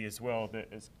community as well,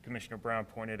 as Commissioner Brown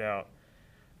pointed out.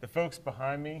 The folks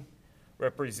behind me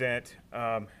represent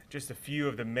just a few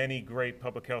of the many great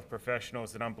public health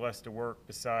professionals that I'm blessed to work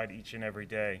beside each and every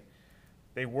day.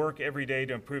 They work every day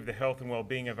to improve the health and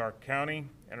well-being of our county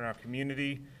and our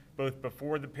community, both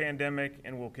before the pandemic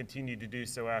and will continue to do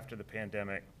so after the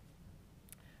pandemic.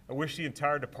 I wish the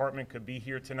entire department could be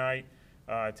here tonight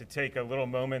to take a little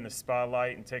moment in the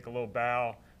spotlight and take a little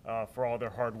bow for all their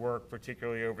hard work,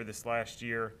 particularly over this last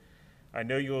year. I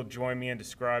know you'll join me in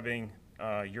describing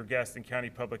your Gaston County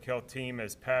Public Health team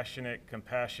as passionate,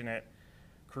 compassionate,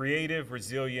 creative,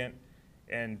 resilient,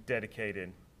 and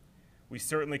dedicated. We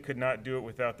certainly could not do it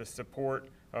without the support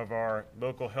of our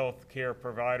local health care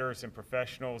providers and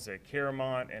professionals at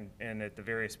Caramont and at the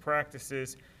various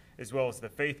practices, as well as the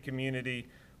faith community,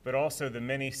 but also the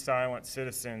many silent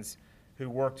citizens who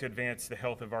work to advance the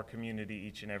health of our community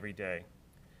each and every day.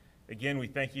 Again, we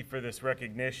thank you for this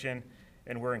recognition,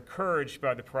 and we're encouraged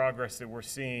by the progress that we're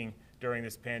seeing during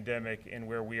this pandemic and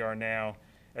where we are now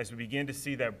as we begin to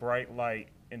see that bright light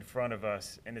in front of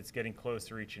us, and it's getting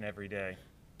closer each and every day.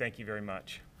 Thank you very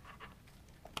much.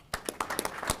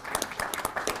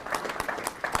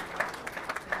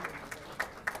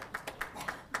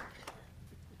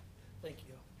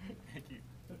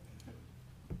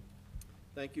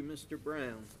 Thank you, Mr.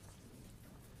 Brown.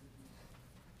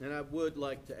 And I would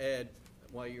like to add,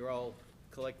 while you're all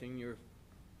collecting your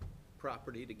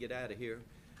property to get out of here,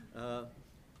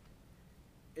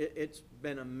 it's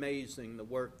been amazing the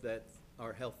work that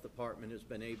our health department has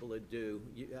been able to do.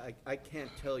 I can't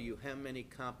tell you how many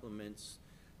compliments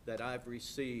that I've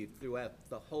received throughout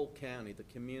the whole county, the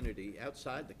community,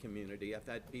 outside the community. I've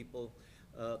had people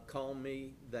call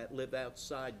me that live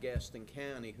outside Gaston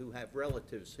County who have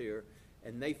relatives here,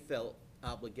 and they felt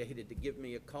obligated to give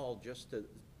me a call just to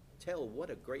tell what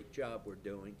a great job we're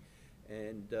doing.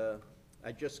 And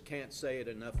I just can't say it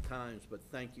enough times, but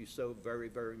thank you so very,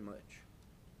 very much.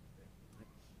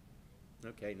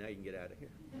 Okay, now you can get out of here.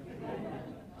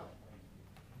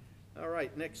 All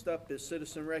right, next up is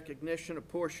citizen recognition. A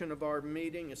portion of our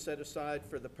meeting is set aside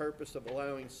for the purpose of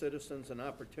allowing citizens an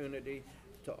opportunity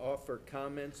to offer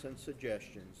comments and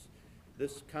suggestions.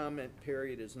 This comment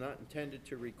period is not intended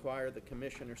to require the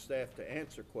commission or staff to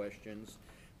answer questions.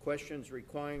 Questions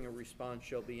requiring a response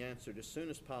shall be answered as soon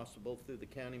as possible through the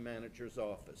county manager's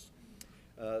office.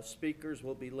 Speakers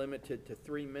will be limited to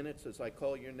 3 minutes. As I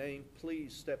call your name,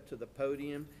 please step to the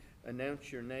podium,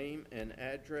 announce your name and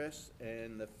address,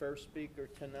 and the first speaker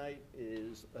tonight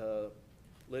is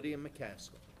Lydia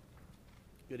McCaskill.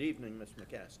 Good evening, Ms.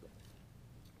 McCaskill.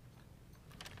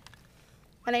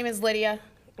 My name is Lydia.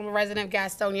 I'm a resident of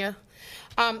Gastonia.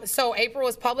 So April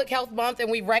is Public Health Month, and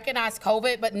we recognize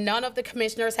COVID, but none of the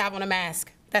commissioners have on a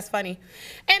mask. That's funny.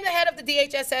 And the head of the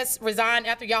DHSS resigned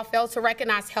after y'all failed to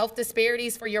recognize health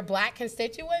disparities for your black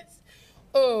constituents.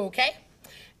 Okay.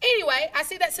 Anyway, I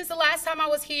see that since the last time I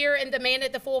was here and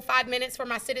demanded the full 5 minutes for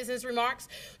my citizens' remarks,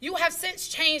 you have since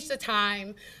changed the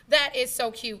time. That is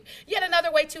so cute. Yet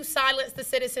another way to silence the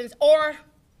citizens, or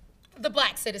the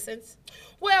black citizens.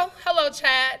 Well, hello,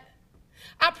 Chad.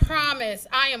 I promise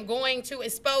I am going to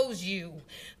expose you.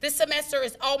 This semester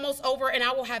is almost over and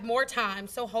I will have more time,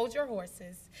 so hold your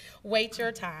horses. Wait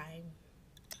your time.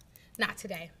 Not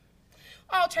today.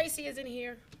 Oh, Tracy isn't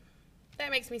here.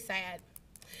 That makes me sad.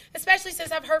 Especially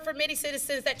since I've heard from many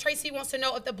citizens that Tracy wants to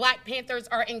know if the Black Panthers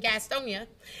are in Gastonia.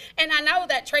 And I know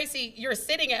that, Tracy, you're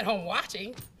sitting at home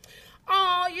watching.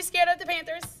 Oh, you scared of the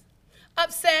Panthers?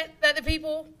 Upset that the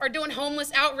people are doing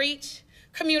homeless outreach,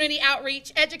 community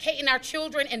outreach, educating our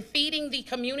children and feeding the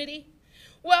community?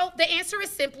 Well, the answer is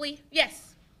simply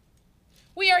yes.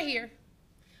 We are here.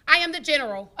 I am the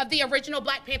general of the original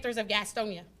Black Panthers of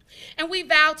Gastonia, and we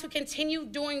vow to continue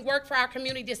doing work for our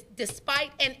community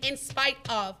despite and in spite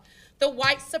of the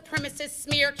white supremacist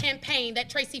smear campaign that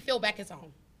Tracy Philbeck is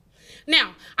on.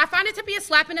 Now, I find it to be a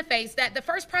slap in the face that the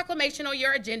first proclamation on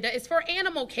your agenda is for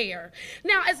animal care.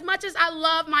 Now, as much as I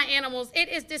love my animals, it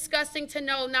is disgusting to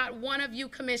know not one of you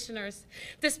commissioners,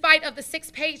 despite of the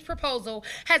 6-page proposal,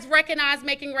 has recognized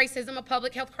making racism a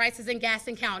public health crisis in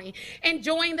Gaston County and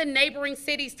joined the neighboring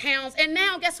cities, towns, and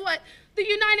now, guess what? The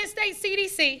United States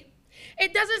CDC.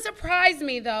 It doesn't surprise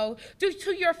me, though, due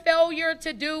to your failure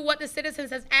to do what the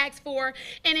citizens has asked for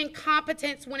and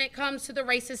incompetence when it comes to the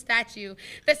racist statue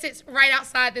that sits right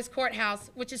outside this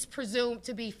courthouse, which is presumed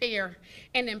to be fair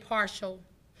and impartial.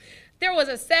 There was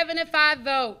a 7-5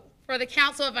 vote for the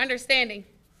Council of Understanding.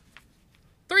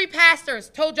 3 pastors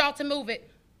told y'all to move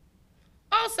it.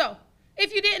 Also,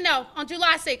 if you didn't know, on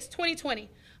July 6, 2020,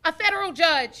 a federal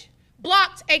judge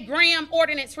blocked a Graham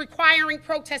ordinance requiring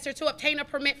protesters to obtain a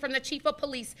permit from the chief of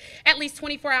police at least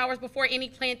 24 hours before any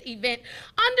planned event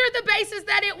under the basis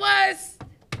that it was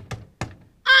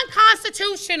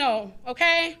unconstitutional,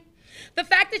 okay? The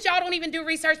fact that y'all don't even do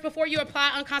research before you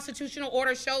apply unconstitutional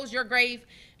orders shows your grave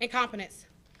incompetence.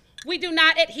 We do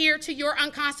not adhere to your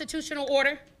unconstitutional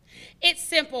order. It's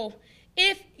simple.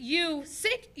 If you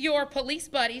sic your police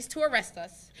buddies to arrest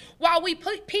us while we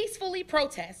peacefully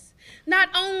protest, not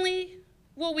only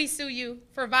will we sue you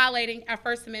for violating our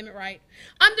First Amendment right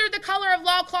under the color of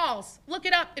law clause, look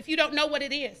it up if you don't know what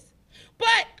it is,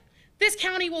 but this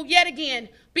county will yet again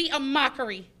be a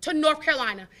mockery to North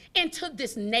Carolina and to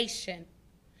this nation.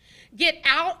 Get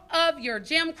out of your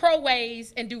Jim Crow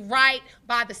ways and do right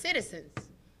by the citizens,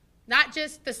 not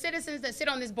just the citizens that sit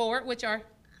on this board, which are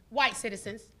white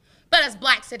citizens, but as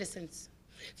black citizens.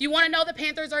 If you want to know the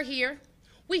Panthers are here,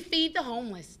 we feed the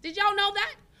homeless. Did y'all know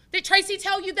that? Did Tracy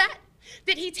tell you that?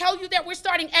 Did he tell you that we're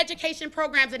starting education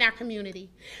programs in our community?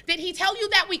 Did he tell you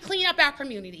that we clean up our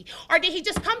community? Or did he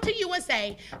just come to you and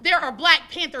say, there are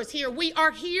Black Panthers here. We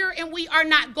are here and we are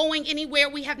not going anywhere.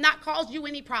 We have not caused you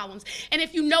any problems. And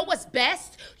if you know what's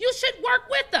best, you should work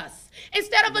with us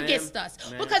instead of against us.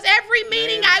 Because every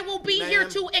meeting I will be here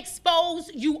to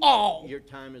expose you all. Your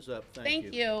time is up.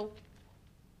 Thank you.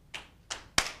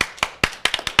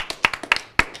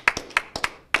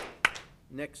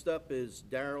 Next up is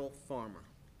Darrell Farmer.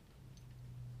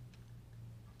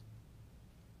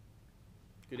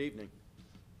 Good evening.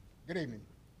 Good evening.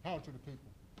 Power to the people.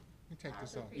 Let me take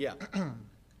this off. Yeah.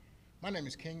 My name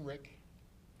is King Rick.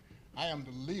 I am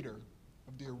the leader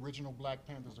of the original Black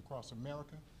Panthers across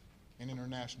America and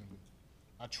internationally.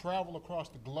 I travel across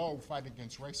the globe fighting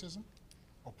against racism,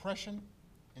 oppression,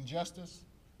 injustice,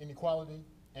 inequality,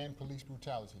 and police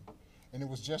brutality. And it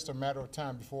was just a matter of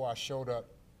time before I showed up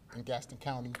in Gaston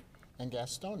County and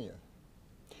Gastonia.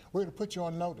 We're to put you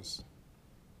on notice.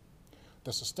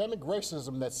 The systemic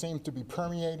racism that seems to be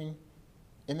permeating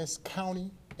in this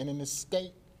county and in this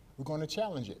state, we're going to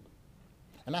challenge it.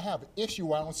 And I have an issue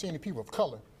where I don't see any people of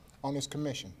color on this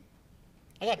commission.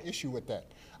 I got an issue with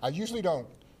that. I usually don't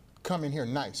come in here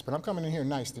nice, but I'm coming in here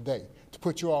nice today to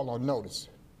put you all on notice.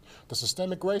 The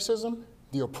systemic racism,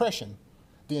 the oppression,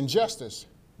 the injustice,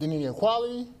 the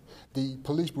inequality, the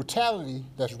police brutality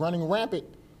that's running rampant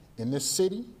in this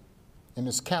city, in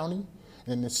this county,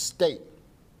 and in this state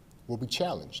will be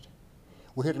challenged.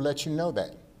 We're here to let you know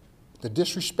that. The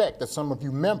disrespect that some of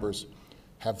you members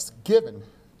have given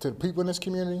to the people in this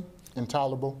community,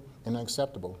 intolerable and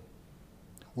unacceptable.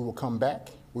 We will come back,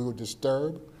 we will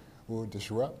disturb, we will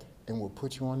disrupt, and we'll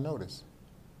put you on notice.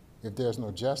 If there's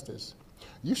no justice,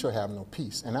 you shall have no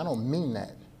peace. And I don't mean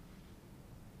that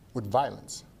with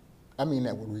violence. I mean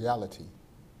that with reality.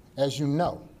 As you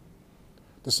know,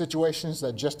 the situations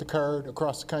that just occurred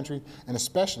across the country, and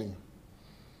especially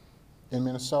in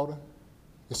Minnesota,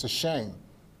 it's a shame.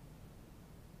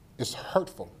 It's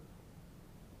hurtful.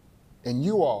 And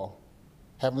you all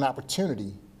have an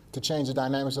opportunity to change the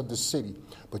dynamics of this city.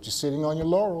 But you're sitting on your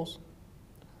laurels,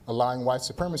 allowing white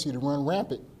supremacy to run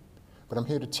rampant. But I'm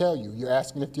here to tell you, you're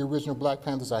asking if the original Black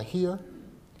Panthers are here.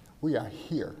 We are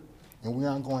here, and we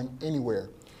aren't going anywhere.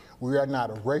 We are not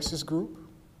a racist group.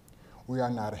 We are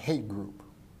not a hate group.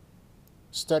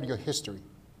 Study your history.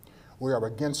 We are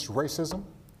against racism.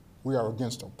 We are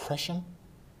against oppression.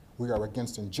 We are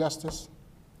against injustice.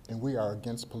 And we are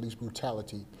against police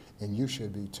brutality, and you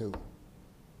should be too.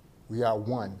 We are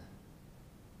one.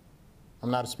 I'm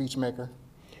not a speech maker.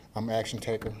 I'm an action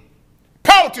taker.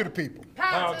 Power to the people.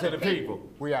 Power to the people.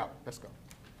 We out. Let's go.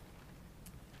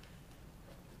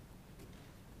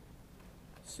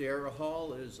 Sierra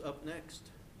Hall is up next.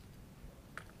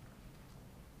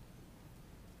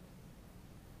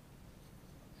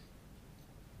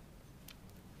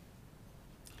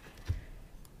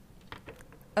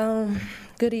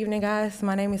 Good evening, guys.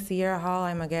 My name is Sierra Hall.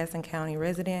 I'm a Gaston County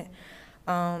resident.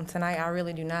 Tonight, I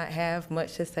really do not have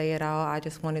much to say at all. I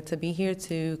just wanted to be here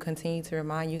to continue to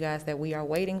remind you guys that we are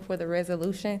waiting for the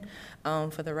resolution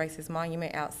for the racist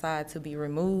monument outside to be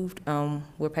removed.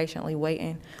 We're patiently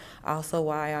waiting. Also,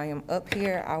 while I am up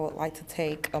here, I would like to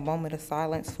take a moment of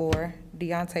silence for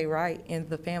Deontay Wright and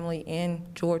the family and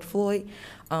George Floyd.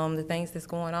 The things that's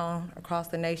going on across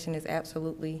the nation is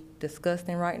absolutely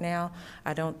disgusting right now.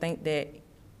 I don't think that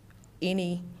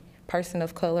any person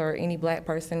of color or any black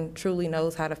person truly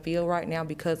knows how to feel right now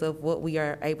because of what we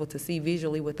are able to see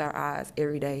visually with our eyes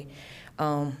every day.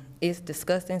 It's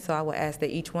disgusting, so I would ask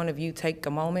that each one of you take a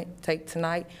moment, take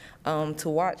tonight, to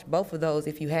watch both of those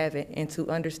if you haven't, and to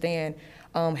understand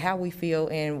how we feel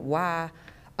and why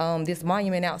this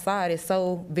monument outside is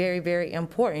so very, very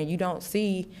important. You don't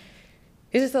see,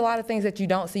 it's just a lot of things that you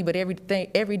don't see, but every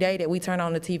day that we turn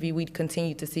on the TV, we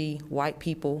continue to see white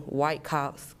people, white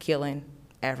cops killing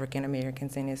African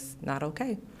Americans, and it's not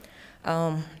okay.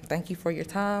 Thank you for your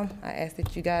time. I ask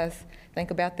that you guys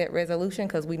think about that resolution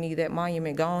because we need that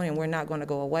monument gone, and we're not going to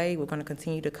go away. We're going to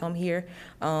continue to come here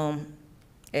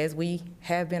as we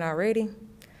have been already.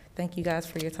 Thank you guys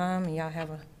for your time, and y'all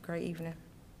have a great evening.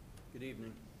 Good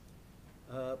evening.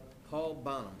 Paul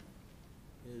Bonham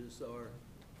is our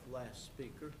last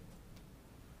speaker.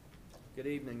 Good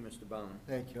evening, Mr. Bonham.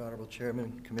 Thank you, Honorable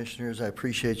Chairman, Commissioners. I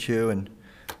appreciate you, and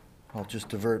I'll just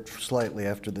divert slightly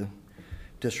after the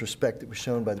disrespect that was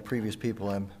shown by the previous people.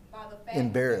 I'm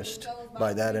embarrassed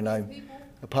by that, and I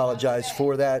apologize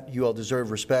for that. You all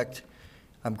deserve respect.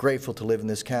 I'm grateful to live in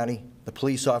this county. The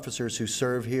police officers who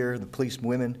serve here, the police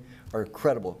women, are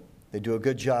incredible. They do a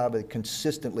good job. They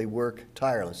consistently work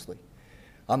tirelessly.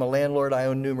 I'm a landlord. I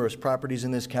own numerous properties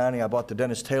in this county. I bought the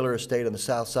Dennis Taylor estate on the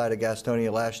south side of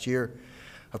Gastonia last year.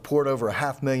 I've poured over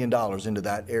 $500,000 into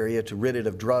that area to rid it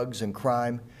of drugs and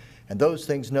crime, and those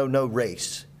things know no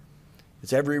race.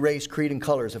 It's every race, creed, and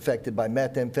color is affected by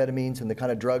methamphetamines and the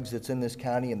kind of drugs that's in this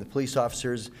county, and the police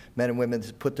officers, men and women,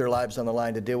 put their lives on the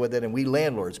line to deal with it, and we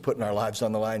landlords putting our lives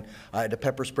on the line. I had to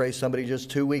pepper spray somebody just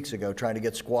 2 weeks ago trying to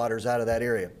get squatters out of that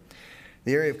area.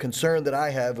 The area of concern that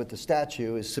I have with the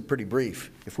statue is pretty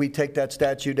brief. If we take that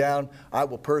statue down, I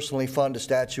will personally fund a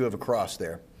statue of a cross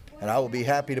there, and I will be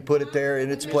happy to put it there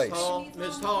in its place.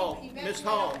 Ms.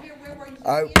 Hall,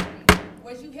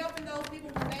 Was you helping those people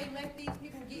when they let these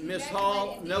people get Ms.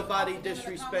 Hall, nobody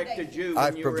disrespected you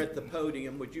when you were at the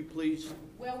podium. Would you please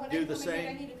do the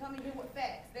same? They need to come in here with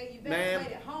facts. They Ma'am,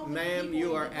 evacuated homeless ma'am, people,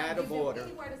 you and are come out of visit order.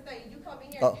 anywhere to stay. You come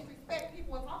in here Oh. and disrespect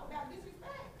people and talk about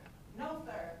disrespect. No,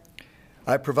 sir.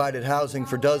 I provided housing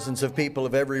for dozens of people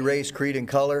of every race, creed, and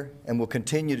color, and will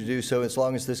continue to do so as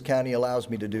long as this county allows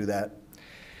me to do that.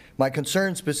 My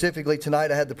concern specifically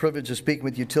tonight, I had the privilege of speaking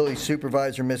with Utility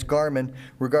Supervisor Ms. Garman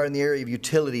regarding the area of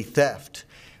utility theft.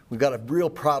 We've got a real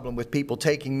problem with people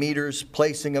taking meters,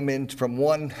 placing them in from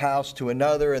one house to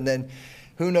another, and then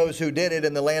who knows who did it,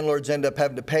 and the landlords end up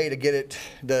having to pay to get it,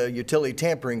 the utility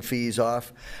tampering fees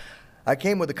off. I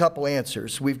came with a couple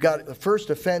answers. We've got the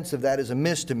first offense of that is a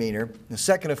misdemeanor. The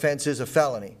second offense is a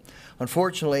felony.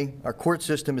 Unfortunately, our court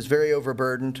system is very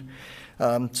overburdened.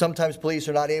 Sometimes police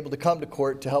are not able to come to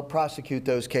court to help prosecute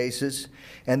those cases,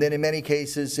 and then in many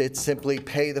cases it's simply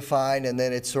pay the fine and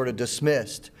then it's sort of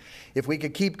dismissed. If we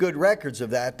could keep good records of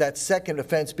that, that second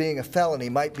offense being a felony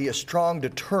might be a strong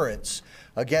deterrence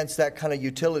against that kind of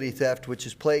utility theft which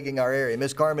is plaguing our area.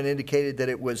 Ms. Garman indicated that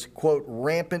it was, quote,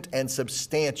 rampant and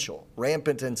substantial.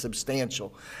 Rampant and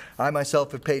substantial. I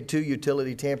myself have paid 2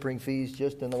 utility tampering fees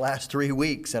just in the last 3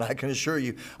 weeks, and I can assure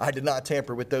you I did not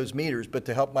tamper with those meters, but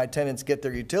to help my tenants get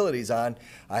their utilities on,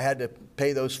 I had to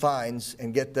pay those fines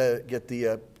and get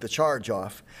the charge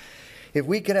off. If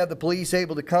we can have the police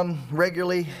able to come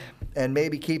regularly and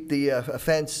maybe keep the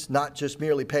offense, not just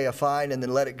merely pay a fine and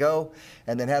then let it go,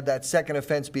 and then have that second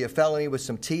offense be a felony with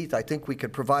some teeth, I think we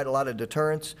could provide a lot of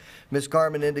deterrence. Ms.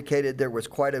 Garman indicated there was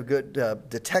quite a good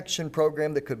detection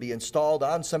program that could be installed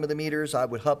on some of the meters. I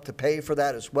would help to pay for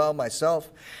that as well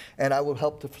myself, and I would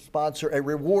help to sponsor a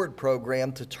reward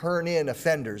program to turn in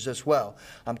offenders as well.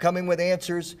 I'm coming with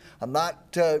answers. I'm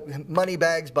not money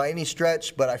bags by any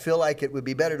stretch, but I feel like it would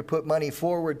be better to put money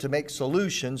forward to make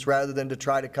solutions rather than to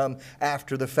try to come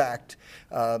after the fact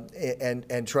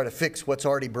and try to fix what's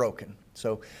already broken.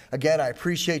 So again, I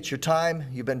appreciate your time.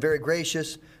 You've been very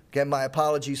gracious. Again, my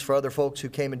apologies for other folks who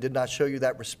came and did not show you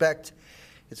that respect.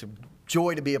 It's a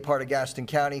joy to be a part of Gaston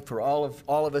County. For all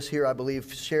of us here, I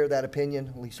believe, share that opinion,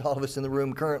 at least all of us in the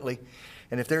room currently.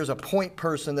 And if there's a point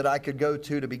person that I could go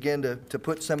to begin to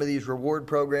put some of these reward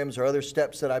programs or other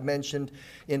steps that I've mentioned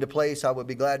into place, I would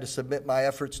be glad to submit my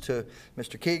efforts to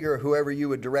Mr. Keeger or whoever you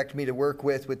would direct me to work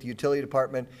with the utility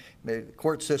department, the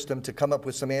court system, to come up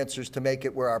with some answers to make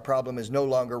it where our problem is no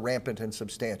longer rampant and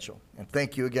substantial. And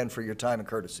thank you again for your time and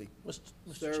courtesy.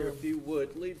 Sir, if you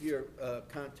would, leave your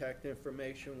contact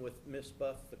information with Ms.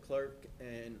 Buff, the clerk,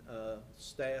 and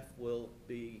staff will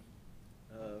be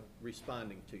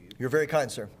responding to you. You're very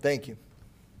kind, sir. Thank you.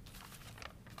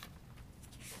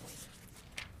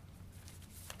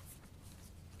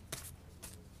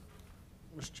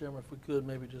 Mr. Chairman, if we could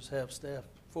maybe just have staff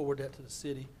forward that to the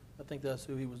city. I think that's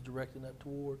who he was directing that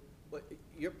toward. But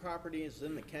your property is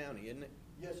in the county, isn't it?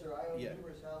 Yes, sir. I own Yeah.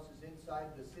 numerous houses inside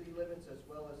the city limits as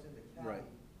well as in the county. Right.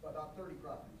 About 30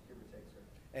 properties, give or take, sir.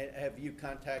 And have you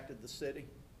contacted the city?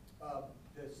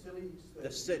 The city. The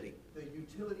city. The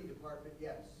utility department,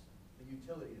 yes. The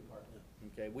utility department.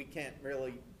 Okay, we can't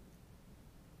really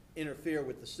interfere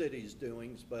with the city's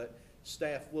doings, but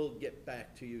staff will get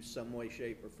back to you some way,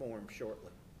 shape, or form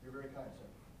shortly. You're very kind,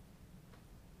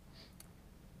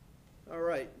 sir. All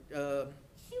right,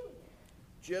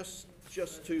 just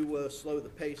to slow the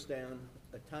pace down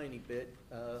a tiny bit,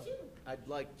 I'd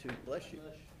like to, bless you,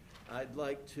 I'd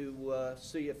like to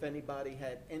see if anybody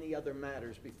had any other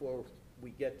matters before we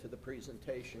get to the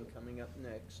presentation coming up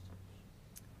next.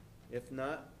 If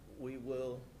not, we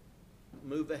will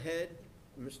move ahead.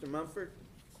 Mr. Mumford?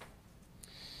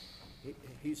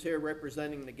 He's here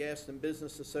representing the Gaston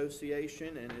Business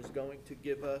Association and is going to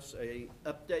give us an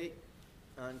update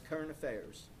on current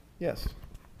affairs. Yes.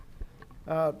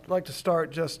 I'd like to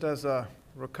start just as a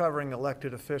recovering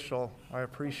elected official. I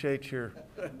appreciate your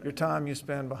time you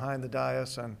spend behind the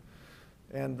dais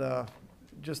and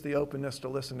just the openness to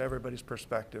listen to everybody's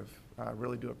perspective. I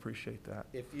really do appreciate that.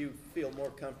 If you feel more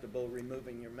comfortable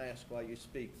removing your mask while you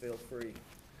speak, feel free.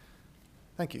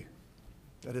 Thank you.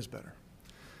 That is better.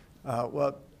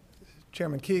 Well,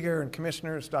 Chairman Keeger and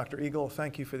Commissioners, Dr. Eagle,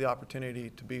 thank you for the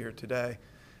opportunity to be here today.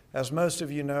 As most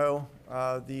of you know,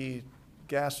 the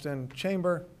Gaston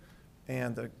Chamber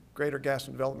and the Greater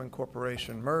Gaston Development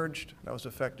Corporation merged. That was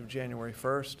effective January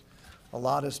 1st. A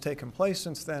lot has taken place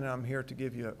since then, and I'm here to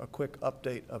give you a quick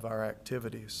update of our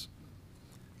activities.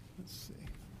 Let's see.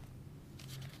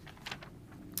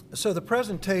 So the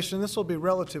presentation, this will be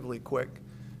relatively quick.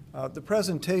 The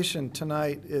presentation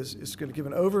tonight is going to give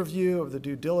an overview of the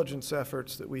due diligence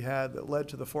efforts that we had that led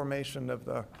to the formation of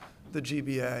the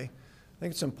GBA. I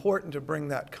think it's important to bring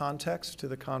that context to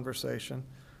the conversation.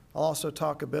 I'll also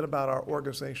talk a bit about our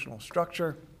organizational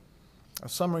structure, a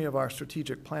summary of our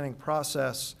strategic planning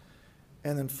process,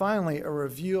 and then finally a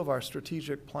review of our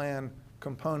strategic plan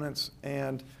components,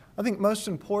 and I think most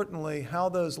importantly, how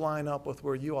those line up with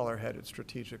where you all are headed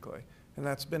strategically. And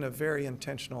that's been a very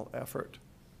intentional effort.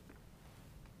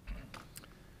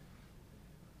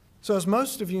 So as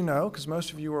most of you know, because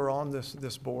most of you were on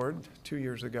this board 2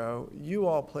 years ago, you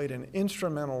all played an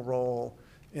instrumental role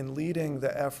in leading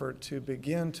the effort to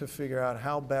begin to figure out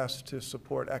how best to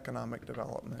support economic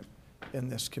development in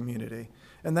this community.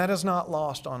 And that is not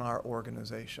lost on our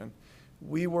organization.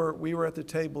 We were at the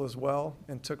table as well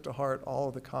and took to heart all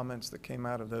of the comments that came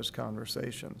out of those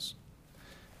conversations.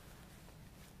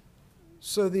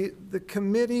 So the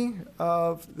committee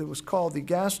that was called the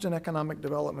Gaston Economic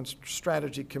Development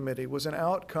Strategy Committee was an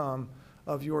outcome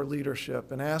of your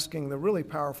leadership and asking the really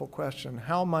powerful question,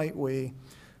 how might we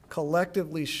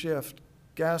collectively shift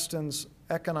Gaston's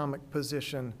economic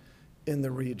position in the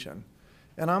region?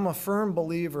 And I'm a firm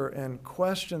believer in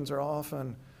questions are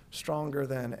often stronger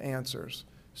than answers.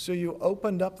 So you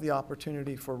opened up the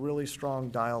opportunity for really strong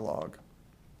dialogue.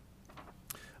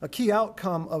 A key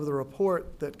outcome of the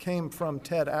report that came from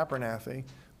Ted Abernathy,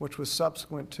 which was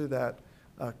subsequent to that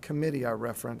committee I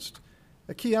referenced,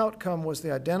 a key outcome was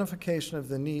the identification of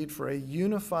the need for a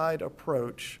unified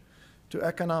approach to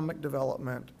economic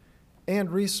development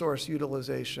and resource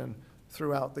utilization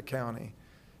throughout the county.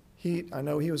 I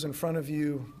know he was in front of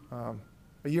you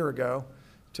a year ago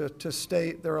to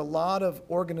state there are a lot of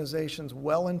organizations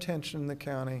well-intentioned in the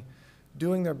county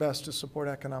doing their best to support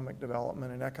economic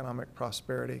development and economic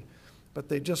prosperity, but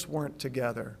they just weren't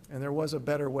together, and there was a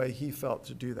better way he felt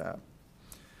to do that.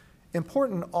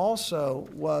 Important also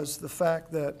was the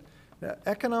fact that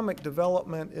economic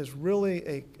development is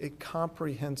really a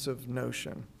comprehensive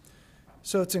notion.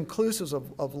 So it's inclusive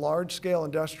of large-scale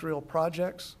industrial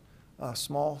projects,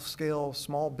 small-scale,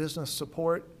 small business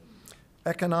support,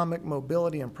 economic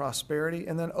mobility and prosperity,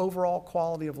 and then overall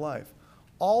quality of life.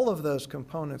 All of those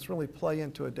components really play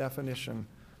into a definition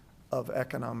of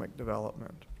economic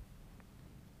development.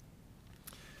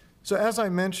 So as I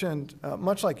mentioned,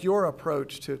 much like your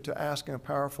approach to asking a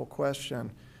powerful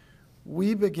question,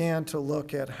 we began to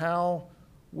look at how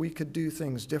we could do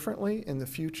things differently in the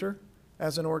future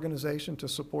as an organization to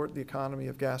support the economy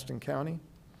of Gaston County.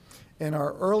 And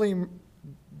our early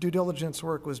due diligence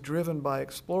work was driven by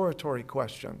exploratory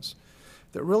questions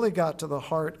that really got to the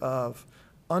heart of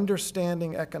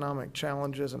understanding economic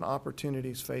challenges and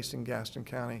opportunities facing Gaston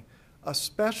County,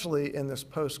 especially in this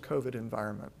post-COVID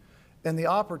environment. And the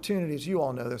opportunities, you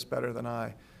all know this better than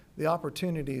I, the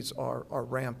opportunities are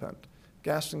rampant.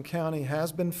 Gaston County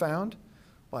has been found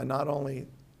by not only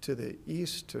to the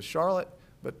east, to Charlotte,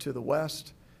 but to the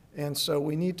west. And so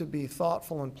we need to be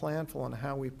thoughtful and planful in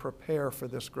how we prepare for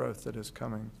this growth that is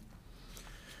coming.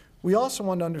 We also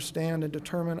want to understand and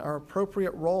determine our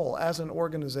appropriate role as an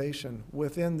organization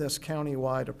within this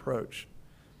county-wide approach.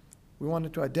 We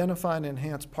wanted to identify and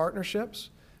enhance partnerships,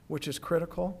 which is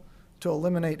critical, to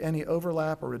eliminate any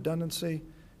overlap or redundancy,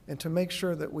 and to make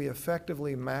sure that we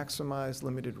effectively maximize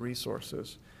limited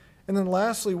resources. And then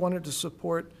lastly, wanted to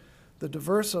support the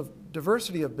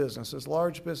diversity of businesses,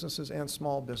 large businesses and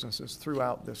small businesses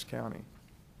throughout this county.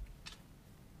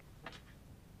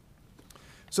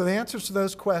 So the answers to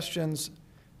those questions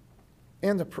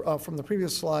and from the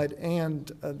previous slide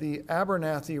and the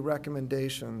Abernathy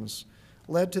recommendations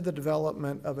led to the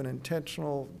development of an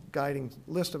intentional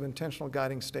list of intentional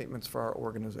guiding statements for our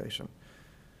organization.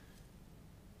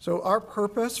 So our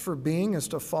purpose for being is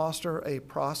to foster a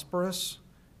prosperous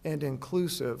and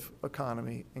inclusive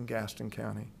economy in Gaston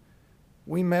County.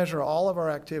 We measure all of our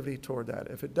activity toward that.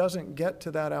 If it doesn't get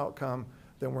to that outcome,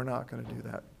 then we're not going to do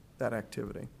that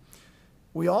activity.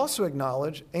 We also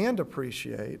acknowledge and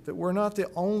appreciate that we're not the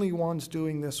only ones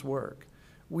doing this work.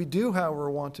 We do,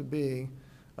 however, want to be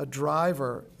a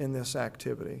driver in this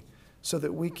activity so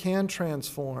that we can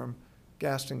transform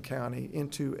Gaston County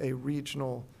into a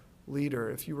regional leader.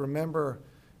 If you remember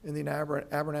in the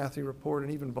Abernathy report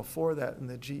and even before that in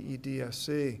the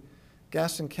GEDSC,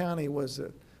 Gaston County was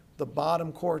at the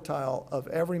bottom quartile of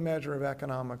every measure of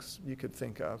economics you could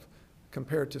think of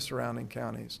compared to surrounding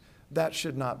counties. That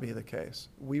should not be the case.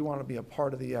 We want to be a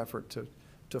part of the effort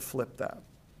to flip that.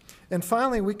 And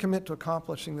finally, we commit to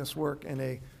accomplishing this work in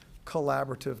a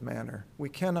collaborative manner. We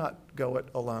cannot go it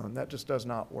alone. That just does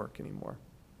not work anymore.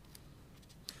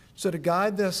 So to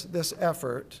guide this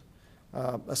effort,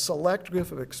 a select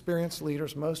group of experienced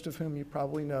leaders, most of whom you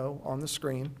probably know on the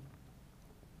screen,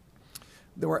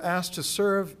 that were asked to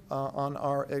serve on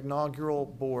our inaugural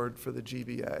board for the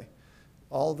GBA.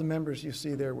 All of the members you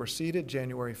see there were seated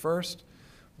January 1st.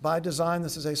 By design,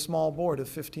 this is a small board of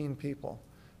 15 people.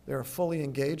 They're a fully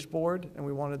engaged board, and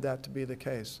we wanted that to be the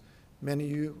case.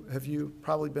 Many of you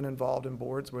probably been involved in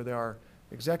boards where there are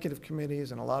executive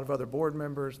committees and a lot of other board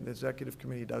members, and the executive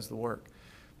committee does the work.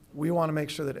 We want to make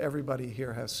sure that everybody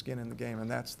here has skin in the game, and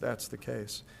that's the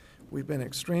case. We've been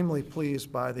extremely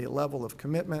pleased by the level of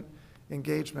commitment,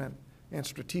 engagement, and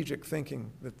strategic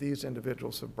thinking that these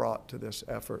individuals have brought to this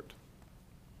effort.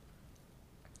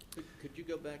 Could you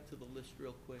go back to the list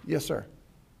real quick? Yes, sir.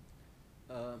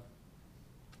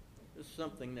 This is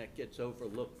something that gets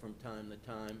overlooked from time to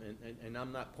time, and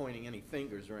I'm not pointing any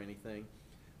fingers or anything,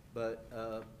 but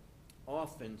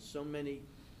often so many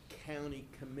county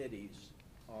committees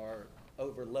are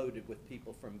overloaded with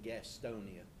people from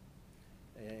Gastonia.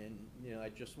 And, you know, I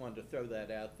just wanted to throw that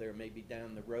out there, maybe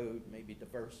down the road, maybe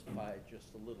diversify it just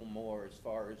a little more as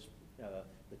far as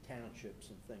the townships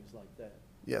and things like that.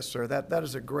 Yes, sir. That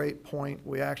is a great point.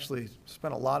 We actually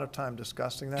spent a lot of time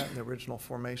discussing that in the original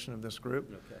formation of this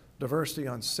group. Okay. Diversity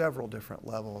on several different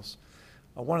levels.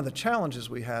 One of the challenges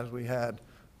we had is we had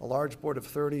a large board of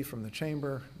 30 from the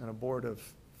chamber and a board of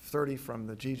 30 from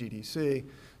the GGDC.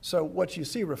 So what you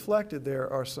see reflected there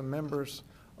are some members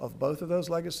of both of those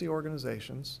legacy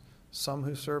organizations, some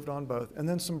who served on both, and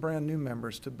then some brand new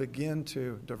members to begin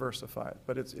to diversify it.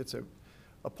 But it's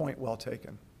a point well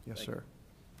taken. Yes, sir.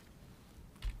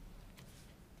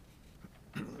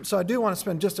 So I do want to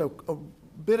spend just a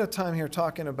bit of time here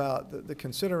talking about the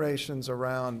considerations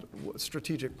around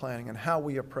strategic planning and how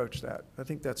we approach that. I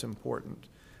think that's important.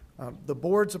 The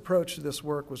board's approach to this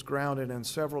work was grounded in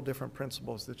several different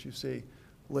principles that you see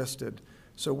listed.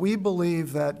 So we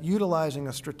believe that utilizing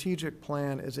a strategic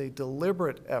plan is a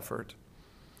deliberate effort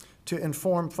to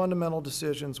inform fundamental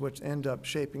decisions which end up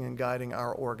shaping and guiding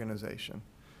our organization.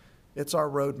 It's our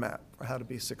roadmap for how to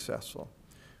be successful.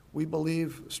 We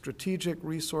believe strategic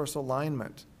resource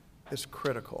alignment is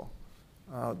critical.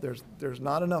 There's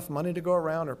not enough money to go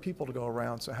around or people to go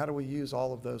around, so how do we use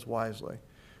all of those wisely?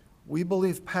 We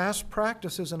believe past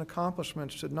practices and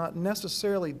accomplishments should not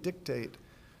necessarily dictate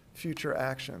future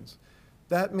actions.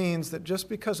 That means that just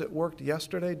because it worked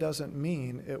yesterday doesn't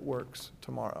mean it works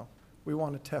tomorrow. We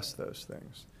want to test those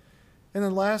things. And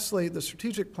then lastly, the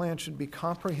strategic plan should be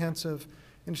comprehensive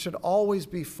and should always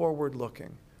be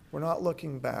forward-looking. We're not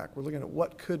looking back. We're looking at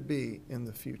what could be in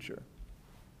the future.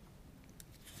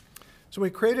 So we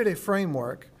created a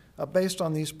framework based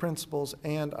on these principles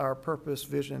and our purpose,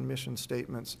 vision, and mission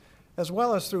statements, as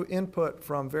well as through input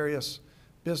from various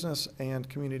business and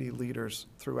community leaders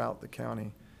throughout the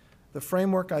county. The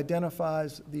framework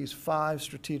identifies these 5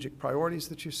 strategic priorities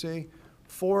that you see,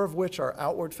 4 of which are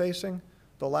outward-facing.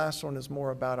 The last one is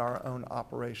more about our own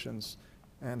operations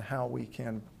and how we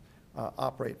can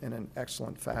operate in an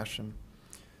excellent fashion.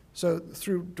 So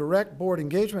through direct board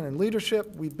engagement and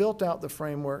leadership, we built out the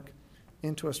framework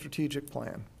into a strategic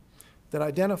plan that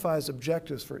identifies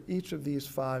objectives for each of these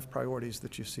 5 priorities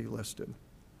that you see listed.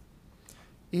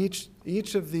 Each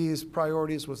of these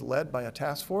priorities was led by a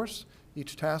task force.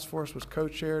 Each task force was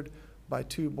co-chaired by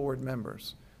 2 board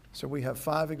members. So we have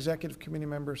 5 executive committee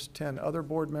members, 10 other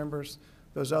board members.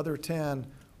 Those other 10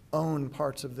 own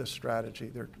parts of this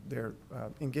strategy. They're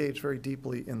engaged very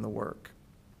deeply in the work.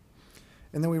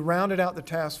 And then we rounded out the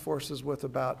task forces with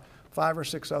about 5 or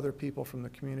 6 other people from the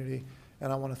community.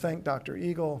 And I want to thank Dr.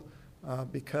 Eagle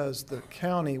because the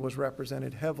county was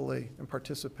represented heavily in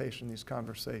participation in these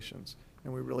conversations.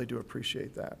 And we really do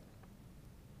appreciate that.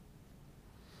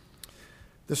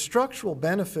 The structural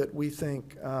benefit, we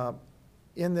think,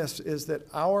 in this is that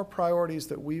our priorities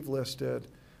that we've listed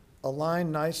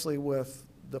align nicely with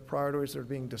the priorities that are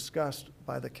being discussed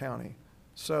by the county.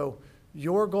 So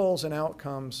your goals and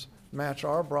outcomes match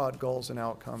our broad goals and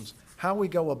outcomes. How we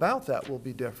go about that will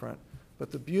be different, but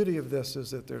the beauty of this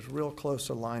is that there's real close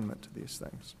alignment to these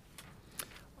things.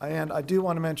 And I do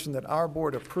want to mention that our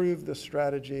board approved this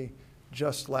strategy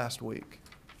just last week.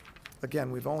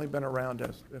 Again, we've only been around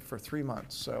for 3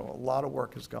 months, so a lot of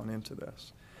work has gone into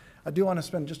this. I do want to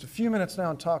spend just a few minutes now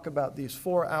and talk about these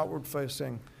 4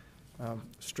 outward-facing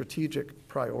strategic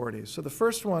priorities. So the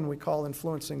first one we call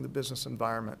influencing the business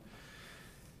environment.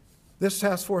 This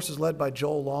task force is led by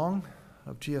Joel Long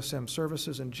of GSM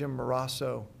Services and Jim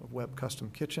Morasso of Web Custom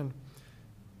Kitchen.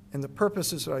 And the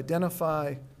purpose is to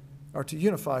unify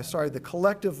the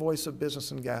collective voice of business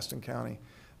in Gaston County.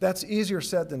 That's easier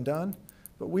said than done,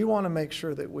 But we want to make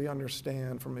sure that we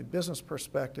understand from a business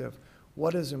perspective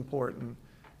what is important,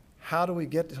 how do we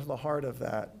get to the heart of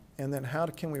that, and then how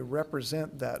can we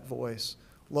represent that voice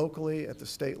locally, at the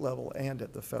state level, and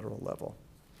at the federal level.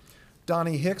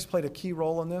 Donnie Hicks played a key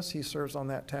role in this. He serves on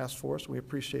that task force. We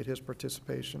appreciate his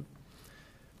participation.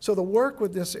 So the work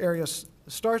with this area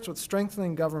starts with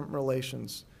strengthening government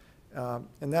relations,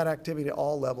 and that activity at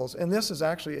all levels. And this is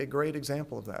actually a great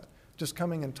example of that. Just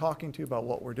coming and talking to you about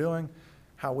what we're doing,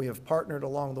 how we have partnered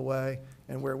along the way,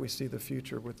 and where we see the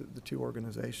future with the two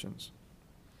organizations.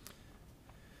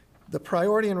 The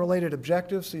priority and related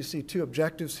objectives, so you see two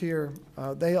objectives here,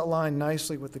 they align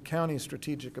nicely with the county's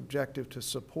strategic objective to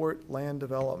support land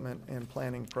development and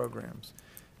planning programs.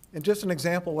 And just an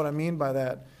example of what I mean by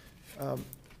that,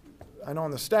 I know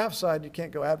on the staff side you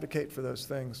can't go advocate for those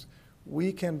things.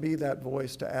 We can be that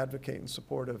voice to advocate in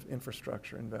support of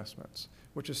infrastructure investments,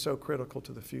 which is so critical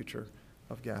to the future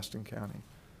of Gaston County.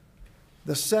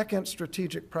 The second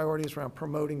strategic priority is around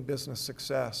promoting business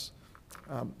success.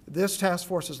 This task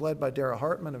force is led by Dara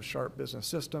Hartman of Sharp Business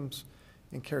Systems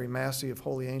and Carrie Massey of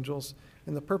Holy Angels.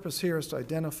 And the purpose here is to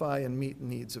identify and meet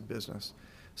needs of business.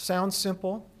 Sounds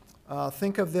simple.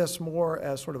 Think of this more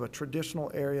as sort of a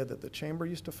traditional area that the Chamber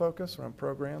used to focus around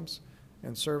programs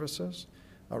and services.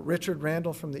 Richard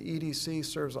Randall from the EDC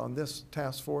serves on this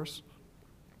task force.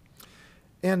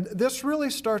 And this really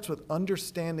starts with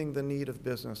understanding the need of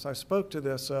business. I spoke to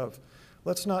this of,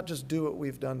 let's not just do what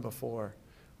we've done before.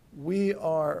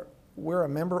 We're a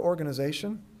member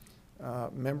organization.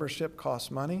 Membership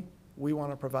costs money. We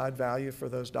want to provide value for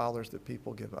those dollars that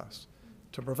people give us.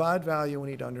 To provide value, we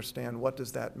need to understand what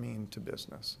does that mean to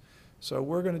business. So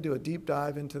we're going to do a deep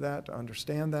dive into that to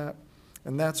understand that,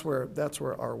 and that's where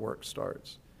our work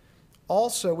starts.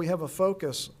 Also, we have a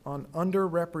focus on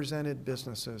underrepresented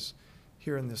businesses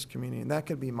here in this community, and that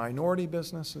could be minority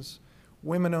businesses,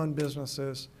 women-owned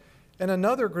businesses, and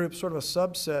another group, sort of a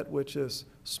subset, which is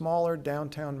smaller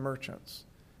downtown merchants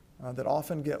that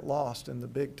often get lost in the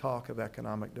big talk of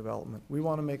economic development. We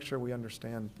want to make sure we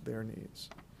understand their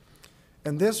needs.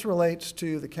 And this relates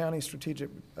to the county's strategic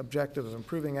objective of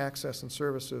improving access and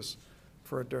services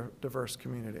for a diverse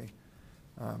community.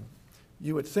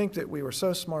 You would think that we were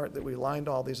so smart that we lined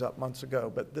all these up months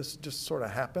ago, but this just sort of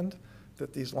happened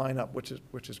that these line up, which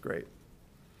is great.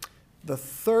 The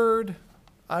third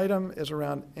item is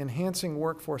around enhancing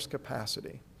workforce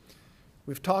capacity.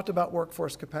 We've talked about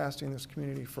workforce capacity in this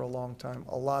community for a long time.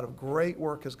 A lot of great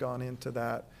work has gone into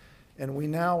that, and we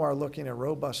now are looking at a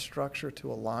robust structure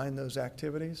to align those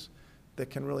activities that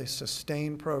can really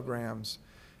sustain programs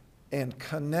and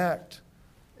connect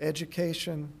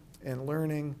education and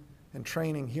learning and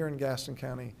training here in Gaston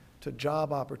County to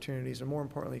job opportunities and, more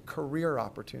importantly, career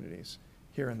opportunities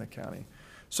here in the county.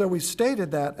 So we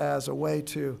stated that as a way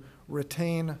to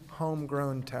retain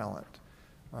homegrown talent.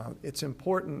 It's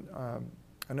important.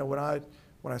 I know when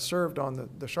I served on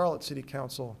the Charlotte City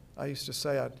Council, I used to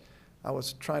say I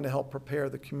was trying to help prepare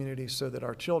the community so that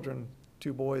our children,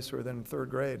 2 boys who were then in 3rd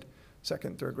grade, 2nd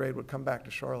and 3rd grade, would come back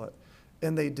to Charlotte.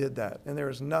 And they did that. And there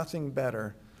is nothing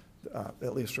better,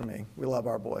 at least for me. We love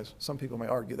our boys. Some people may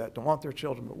argue that, don't want their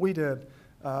children, but we did,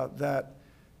 that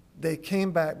they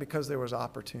came back because there was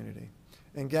opportunity.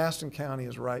 And Gaston County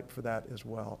is ripe for that as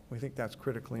well. We think that's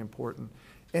critically important.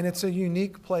 And it's a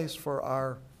unique place for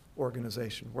our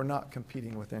organization. We're not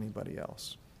competing with anybody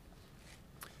else.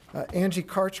 Angie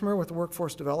Karchmer with the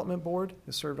Workforce Development Board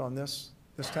has served on this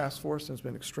task force and has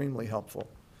been extremely helpful.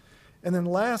 And then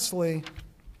lastly,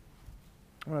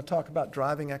 I want to talk about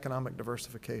driving economic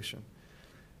diversification.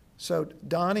 So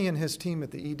Donnie and his team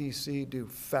at the EDC do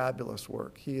fabulous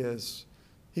work. He's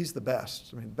the best.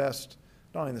 I mean, best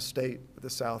not only in the state, but the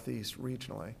Southeast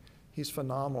regionally. He's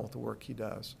phenomenal at the work he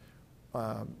does.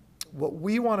 What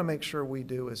we want to make sure we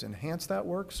do is enhance that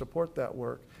work, support that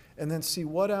work, and then see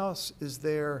what else is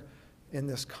there in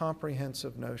this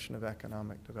comprehensive notion of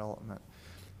economic development.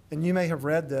 And you may have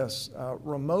read this,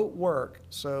 remote work.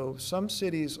 So some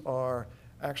cities are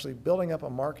actually building up a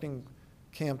marketing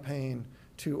campaign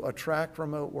to attract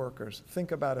remote workers.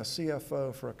 Think about a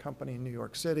CFO for a company in New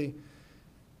York City.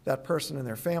 That person and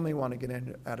their family want to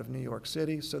get out of New York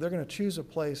City, so they're going to choose a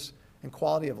place, and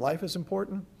quality of life is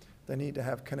important. They need to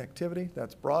have connectivity.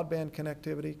 That's broadband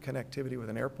connectivity, connectivity with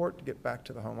an airport to get back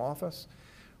to the home office.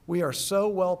 We are so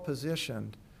well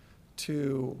positioned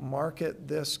to market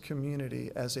this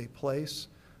community as a place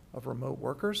of remote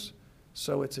workers.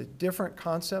 So it's a different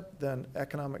concept than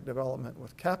economic development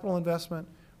with capital investment.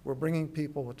 We're bringing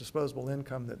people with disposable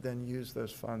income that then use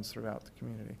those funds throughout the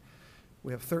community.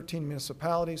 We have 13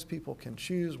 municipalities. People can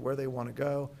choose where they want to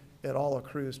go. It all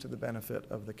accrues to the benefit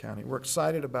of the county. We're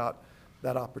excited about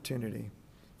that opportunity.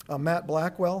 Matt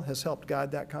Blackwell has helped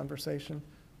guide that conversation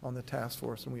on the task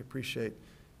force, and we appreciate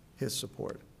his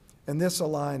support. And this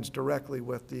aligns directly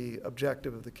with the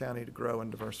objective of the county to grow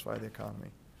and diversify the economy.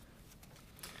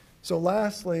 So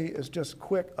lastly is just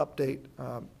quick update.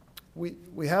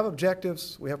 We have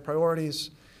objectives, we have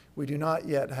priorities. We do not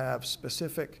yet have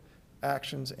specific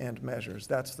actions and measures.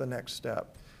 That's the next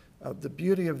step. The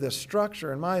beauty of this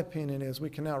structure, in my opinion, is we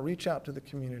can now reach out to the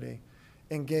community,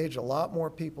 engage a lot more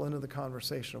people into the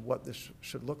conversation of what this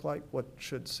should look like, what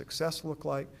should success look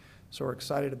like. So we're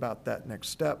excited about that next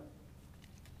step.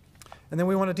 And then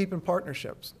we want to deepen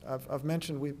partnerships. I've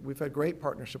mentioned we've had great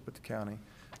partnership with the county,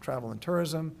 travel and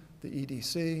tourism, the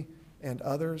EDC, and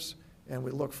others, and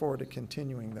we look forward to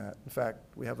continuing that. In fact,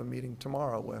 we have a meeting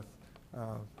tomorrow with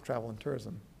travel and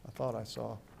tourism. I thought I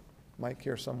saw Mike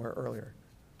here somewhere earlier.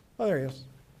 Oh, there he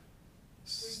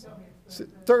is.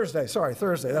 Thursday, that's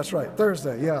right,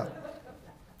 Thursday, yeah.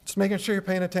 Just making sure you're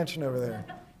paying attention over there.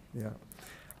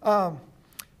 Yeah.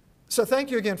 So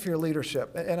thank you again for your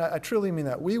leadership, and I truly mean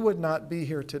that. We would not be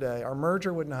here today, our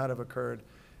merger would not have occurred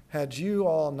had you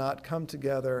all not come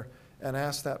together and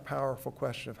asked that powerful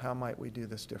question of how might we do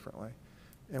this differently.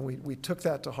 And we took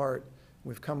that to heart.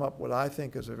 We've come up with what I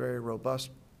think is a very robust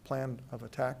plan of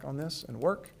attack on this and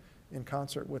work in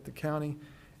concert with the county.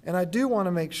 And I do want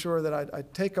to make sure that I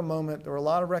take a moment. There were a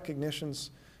lot of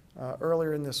recognitions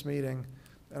earlier in this meeting,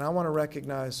 and I want to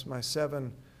recognize my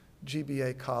 7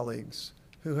 GBA colleagues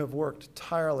who have worked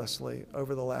tirelessly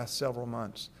over the last several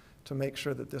months to make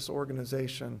sure that this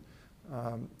organization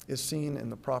is seen in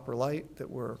the proper light, that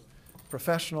we're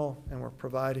professional and we're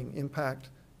providing impact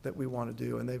that we want to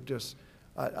do. And they've just,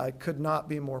 I could not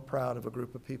be more proud of a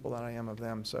group of people than I am of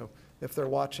them. So if they're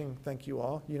watching, thank you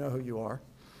all. You know who you are.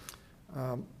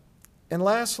 And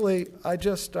lastly, I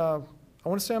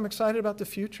want to say I'm excited about the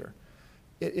future.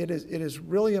 It is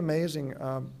really amazing.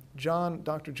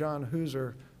 Dr. John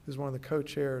Hooser, who's one of the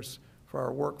co-chairs for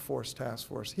our workforce task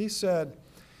force, he said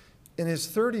in his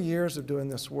 30 years of doing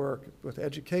this work with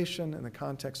education in the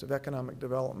context of economic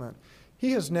development,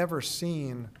 he has never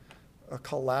seen a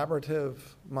collaborative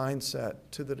mindset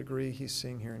to the degree he's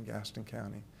seeing here in Gaston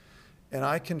County. And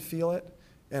I can feel it,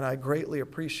 and I greatly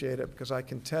appreciate it because I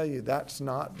can tell you that's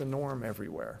not the norm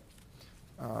everywhere.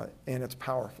 And it's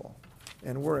powerful.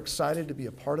 And we're excited to be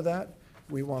a part of that.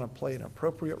 We want to play an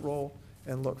appropriate role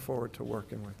and look forward to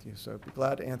working with you. So be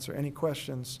glad to answer any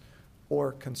questions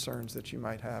or concerns that you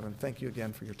might have. And thank you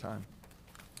again for your time.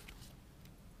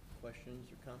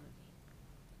 Questions or comments?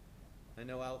 I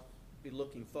know I'll be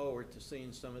looking forward to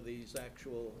seeing some of these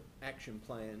actual action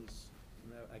plans.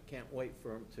 I can't wait for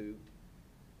them to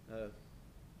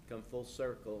come full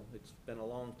circle. It's been a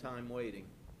long time waiting.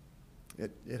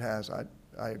 It has. I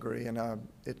agree. And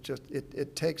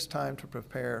it takes time to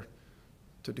prepare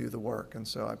to do the work. And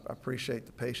so I appreciate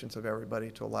the patience of everybody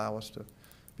to allow us to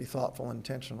be thoughtful and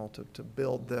intentional to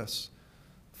build this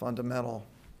fundamental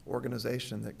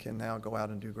organization that can now go out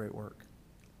and do great work.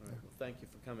 All right. Well, thank you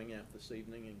for coming out this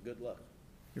evening, and good luck.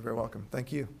 You're very welcome.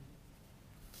 Thank you.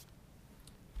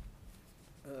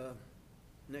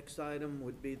 Next item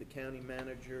would be the county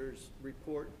manager's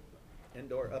report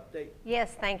and/or update.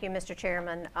 Yes, thank you, Mr.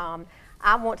 Chairman.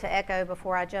 I want to echo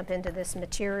before I jump into this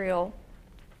material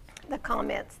the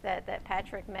comments that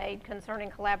Patrick made concerning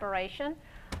collaboration.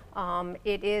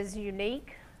 It is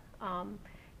unique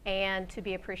and to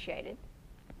be appreciated.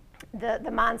 The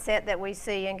mindset that we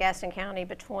see in Gaston County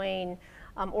between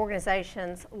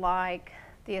organizations like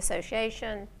the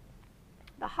association,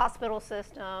 the hospital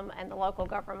system, and the local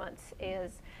governments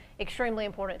is extremely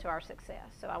important to our success.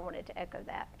 So I wanted to echo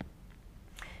that.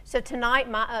 So tonight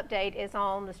my update is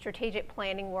on the strategic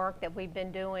planning work that we've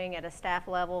been doing at a staff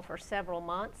level for several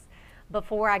months.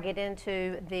 Before I get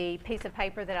into the piece of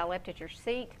paper that I left at your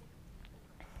seat,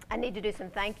 I need to do some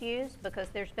thank yous because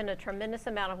there's been a tremendous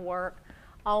amount of work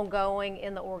ongoing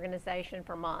in the organization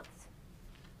for months.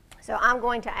 So I'm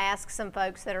going to ask some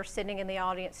folks that are sitting in the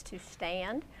audience to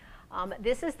stand.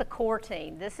 This is the core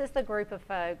team. This is the group of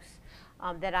folks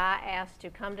that I asked to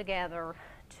come together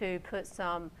to put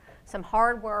some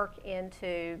hard work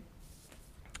into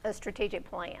a strategic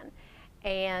plan.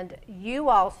 And you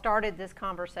all started this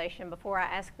conversation before I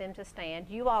asked them to stand.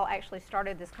 You all actually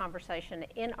started this conversation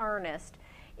in earnest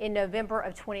in November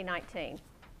of 2019,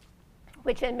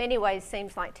 which in many ways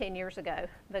seems like 10 years ago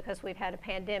because we've had a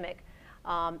pandemic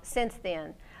since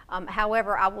then.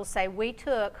 However, I will say we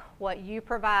took what you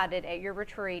provided at your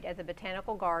retreat at the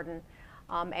Botanical Garden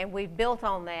and we've built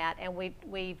on that, and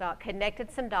we've connected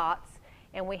some dots,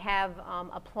 and we have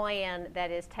a plan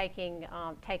that is taking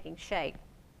shape.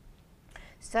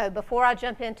 So before I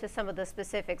jump into some of the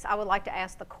specifics, I would like to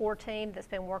ask the core team that's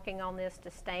been working on this to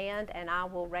stand, and I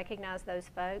will recognize those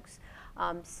folks.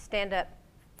 Stand up,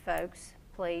 folks,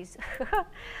 please.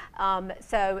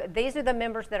 So these are the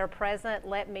members that are present.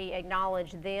 Let me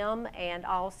acknowledge them and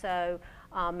also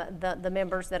the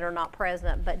members that are not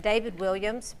present. But David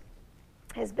Williams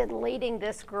has been leading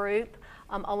this group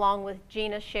along with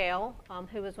Gina Shell,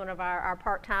 who is one of our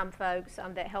part-time folks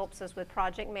that helps us with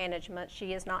project management.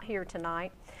 She is not here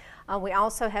tonight. We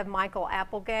also have Michael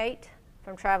Applegate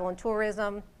from Travel and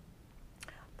Tourism,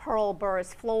 Pearl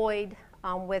Burris-Floyd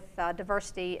with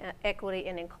Diversity, Equity,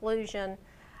 and Inclusion.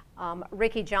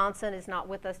 Ricky Johnson is not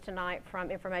with us tonight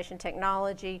from Information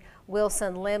Technology.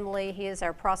 Wilson Limley, he is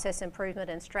our Process Improvement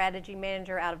and Strategy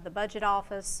Manager out of the Budget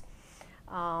Office.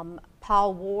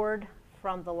 Paul Ward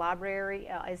from the library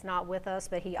is not with us,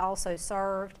 but he also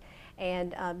served,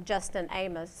 and Justin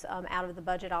Amos out of the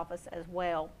Budget Office as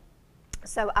well.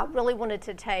 So I really wanted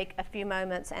to take a few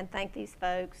moments and thank these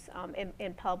folks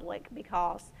in public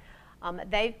because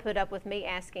they've put up with me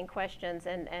asking questions,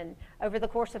 and over the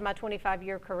course of my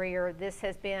 25-year career, this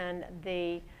has been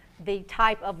the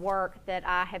type of work that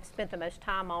I have spent the most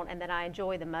time on and that I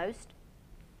enjoy the most.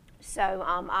 So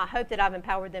I hope that I've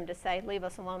empowered them to say, leave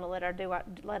us alone and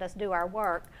let us do our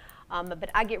work.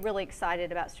 But I get really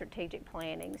excited about strategic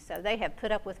planning. So they have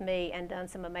put up with me and done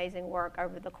some amazing work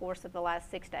over the course of the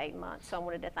last 6 to 8 months. So I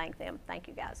wanted to thank them. Thank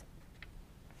you, guys.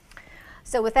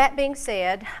 So with that being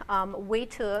said,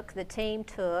 the team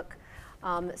took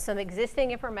some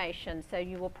existing information. So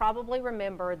you will probably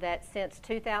remember that since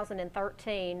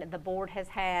 2013, the board has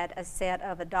had a set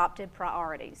of adopted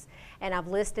priorities. And I've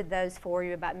listed those for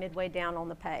you about midway down on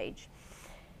the page.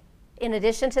 In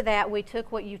addition to that, we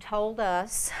took what you told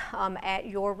us at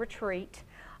your retreat,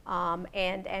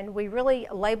 and we really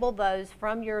labeled those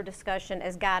from your discussion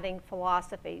as guiding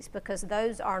philosophies, because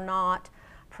those are not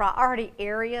priority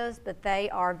areas, but they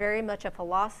are very much a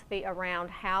philosophy around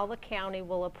how the county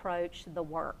will approach the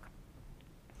work.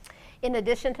 In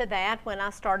addition to that, when I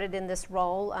started in this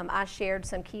role, I shared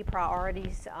some key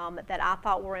priorities that I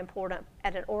thought were important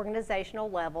at an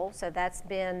organizational level. So that's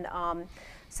been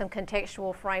some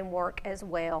contextual framework as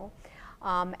well.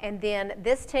 And then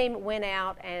this team went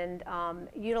out and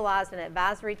utilized an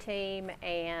advisory team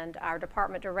and our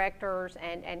department directors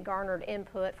and garnered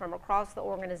input from across the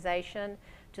organization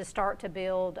to start to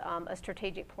build a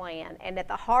strategic plan. And at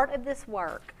the heart of this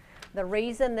work, the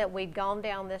reason that we've gone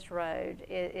down this road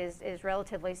is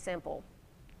relatively simple.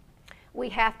 We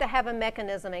have to have a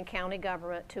mechanism in county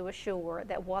government to assure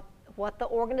that what the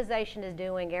organization is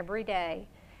doing every day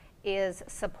is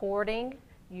supporting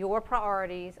your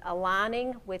priorities,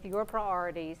 aligning with your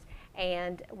priorities,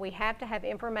 and we have to have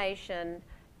information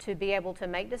to be able to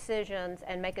make decisions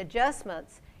and make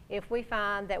adjustments if we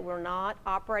find that we're not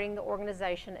operating the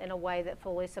organization in a way that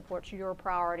fully supports your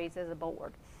priorities as a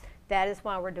board. That is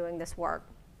why we're doing this work.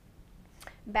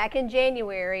 Back in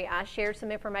January, I shared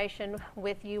some information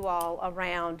with you all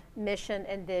around mission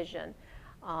and vision.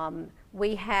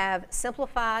 We have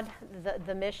simplified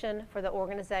the mission for the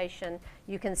organization.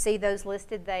 You can see those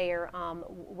listed there.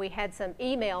 We had some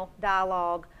email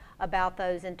dialogue about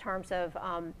those in terms of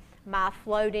my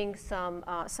floating some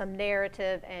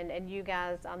narrative and you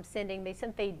guys sending me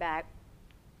some feedback.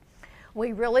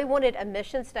 We really wanted a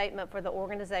mission statement for the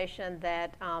organization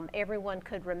that everyone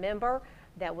could remember,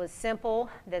 that was simple,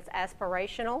 that's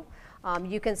aspirational.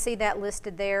 You can see that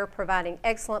listed there, providing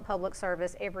excellent public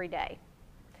service every day.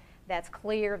 That's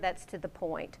clear, that's to the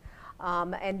point.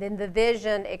 And then the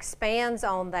vision expands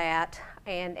on that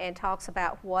and talks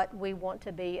about what we want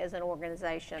to be as an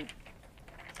organization.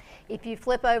 If you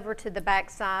flip over to the back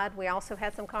side, we also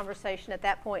had some conversation at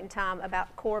that point in time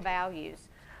about core values.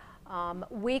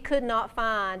 We could not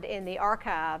find in the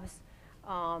archives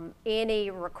any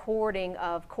recording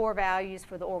of core values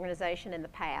for the organization in the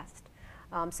past.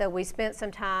 So we spent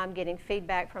some time getting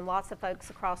feedback from lots of folks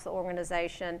across the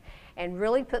organization and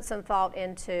really put some thought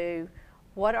into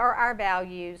what are our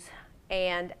values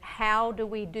and how do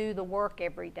we do the work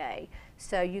every day.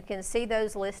 So you can see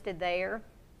those listed there.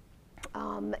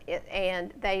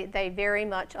 And they very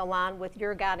much align with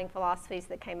your guiding philosophies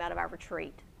that came out of our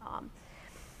retreat.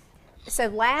 So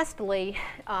lastly,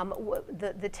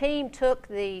 the team took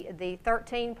the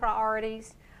 13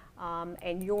 priorities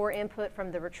and your input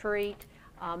from the retreat,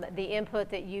 the input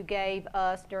that you gave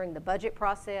us during the budget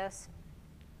process,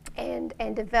 and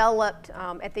developed,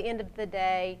 at the end of the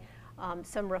day,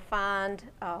 some refined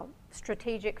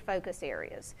strategic focus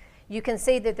areas. You can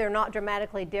see that they're not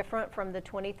dramatically different from the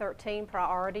 2013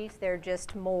 priorities. They're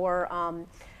just more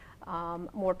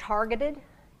targeted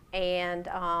and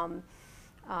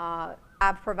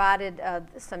I've provided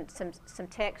some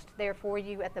text there for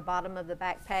you at the bottom of the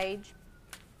back page.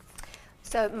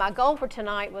 So my goal for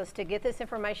tonight was to get this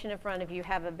information in front of you,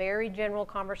 have a very general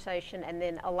conversation, and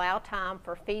then allow time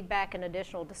for feedback and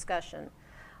additional discussion.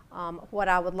 What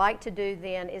I would like to do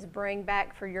then is bring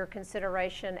back for your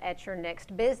consideration at your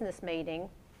next business meeting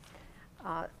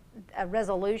a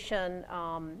resolution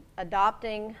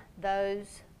adopting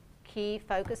those key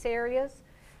focus areas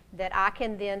that I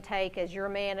can then take as your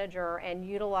manager and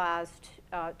utilize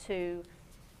to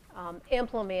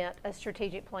implement a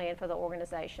strategic plan for the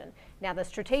organization. Now, the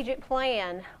strategic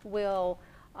plan will,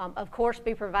 of course,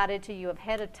 be provided to you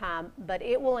ahead of time, but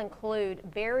it will include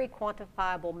very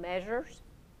quantifiable measures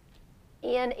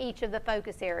in each of the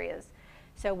focus areas.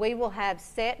 So we will have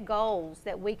set goals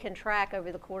that we can track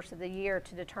over the course of the year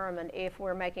to determine if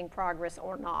we're making progress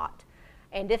or not.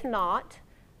 And if not,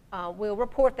 we'll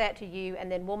report that to you,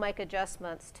 and then we'll make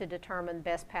adjustments to determine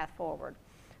best path forward.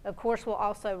 Of course, we'll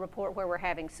also report where we're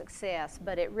having success,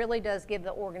 but it really does give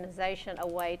the organization a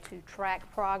way to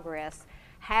track progress,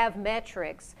 have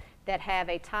metrics that have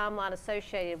a timeline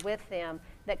associated with them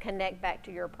that connect back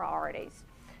to your priorities.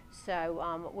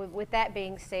 So with that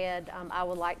being said, I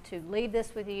would like to leave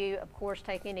this with you. Of course,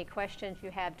 take any questions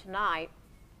you have tonight,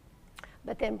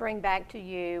 but then bring back to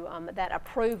you that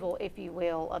approval, if you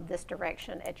will, of this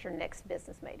direction at your next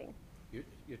business meeting.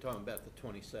 You're talking about the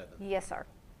 27th? Yes, sir.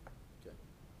 Okay.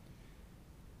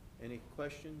 Any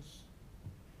questions?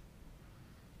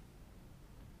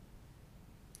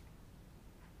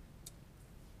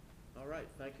 All right,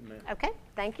 thank you, ma'am. Okay,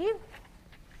 thank you.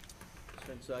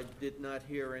 Since I did not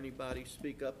hear anybody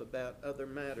speak up about other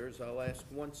matters, I'll ask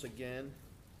once again.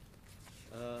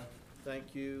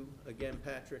 Thank you again,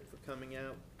 Patrick, for coming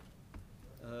out.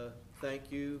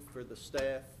 Thank you for the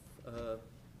staff. I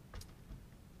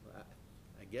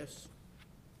guess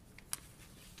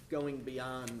going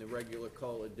beyond the regular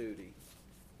call of duty.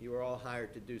 You were all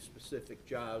hired to do specific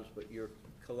jobs, but you're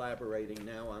collaborating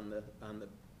now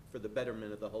for the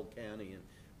betterment of the whole county, and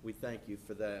we thank you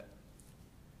for that.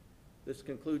 This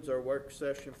concludes our work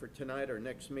session for tonight. Our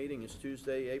next meeting is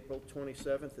Tuesday, April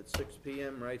 27th at 6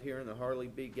 p.m. right here in the Harley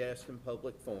B. Gaston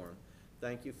Public Forum.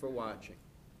 Thank you for watching.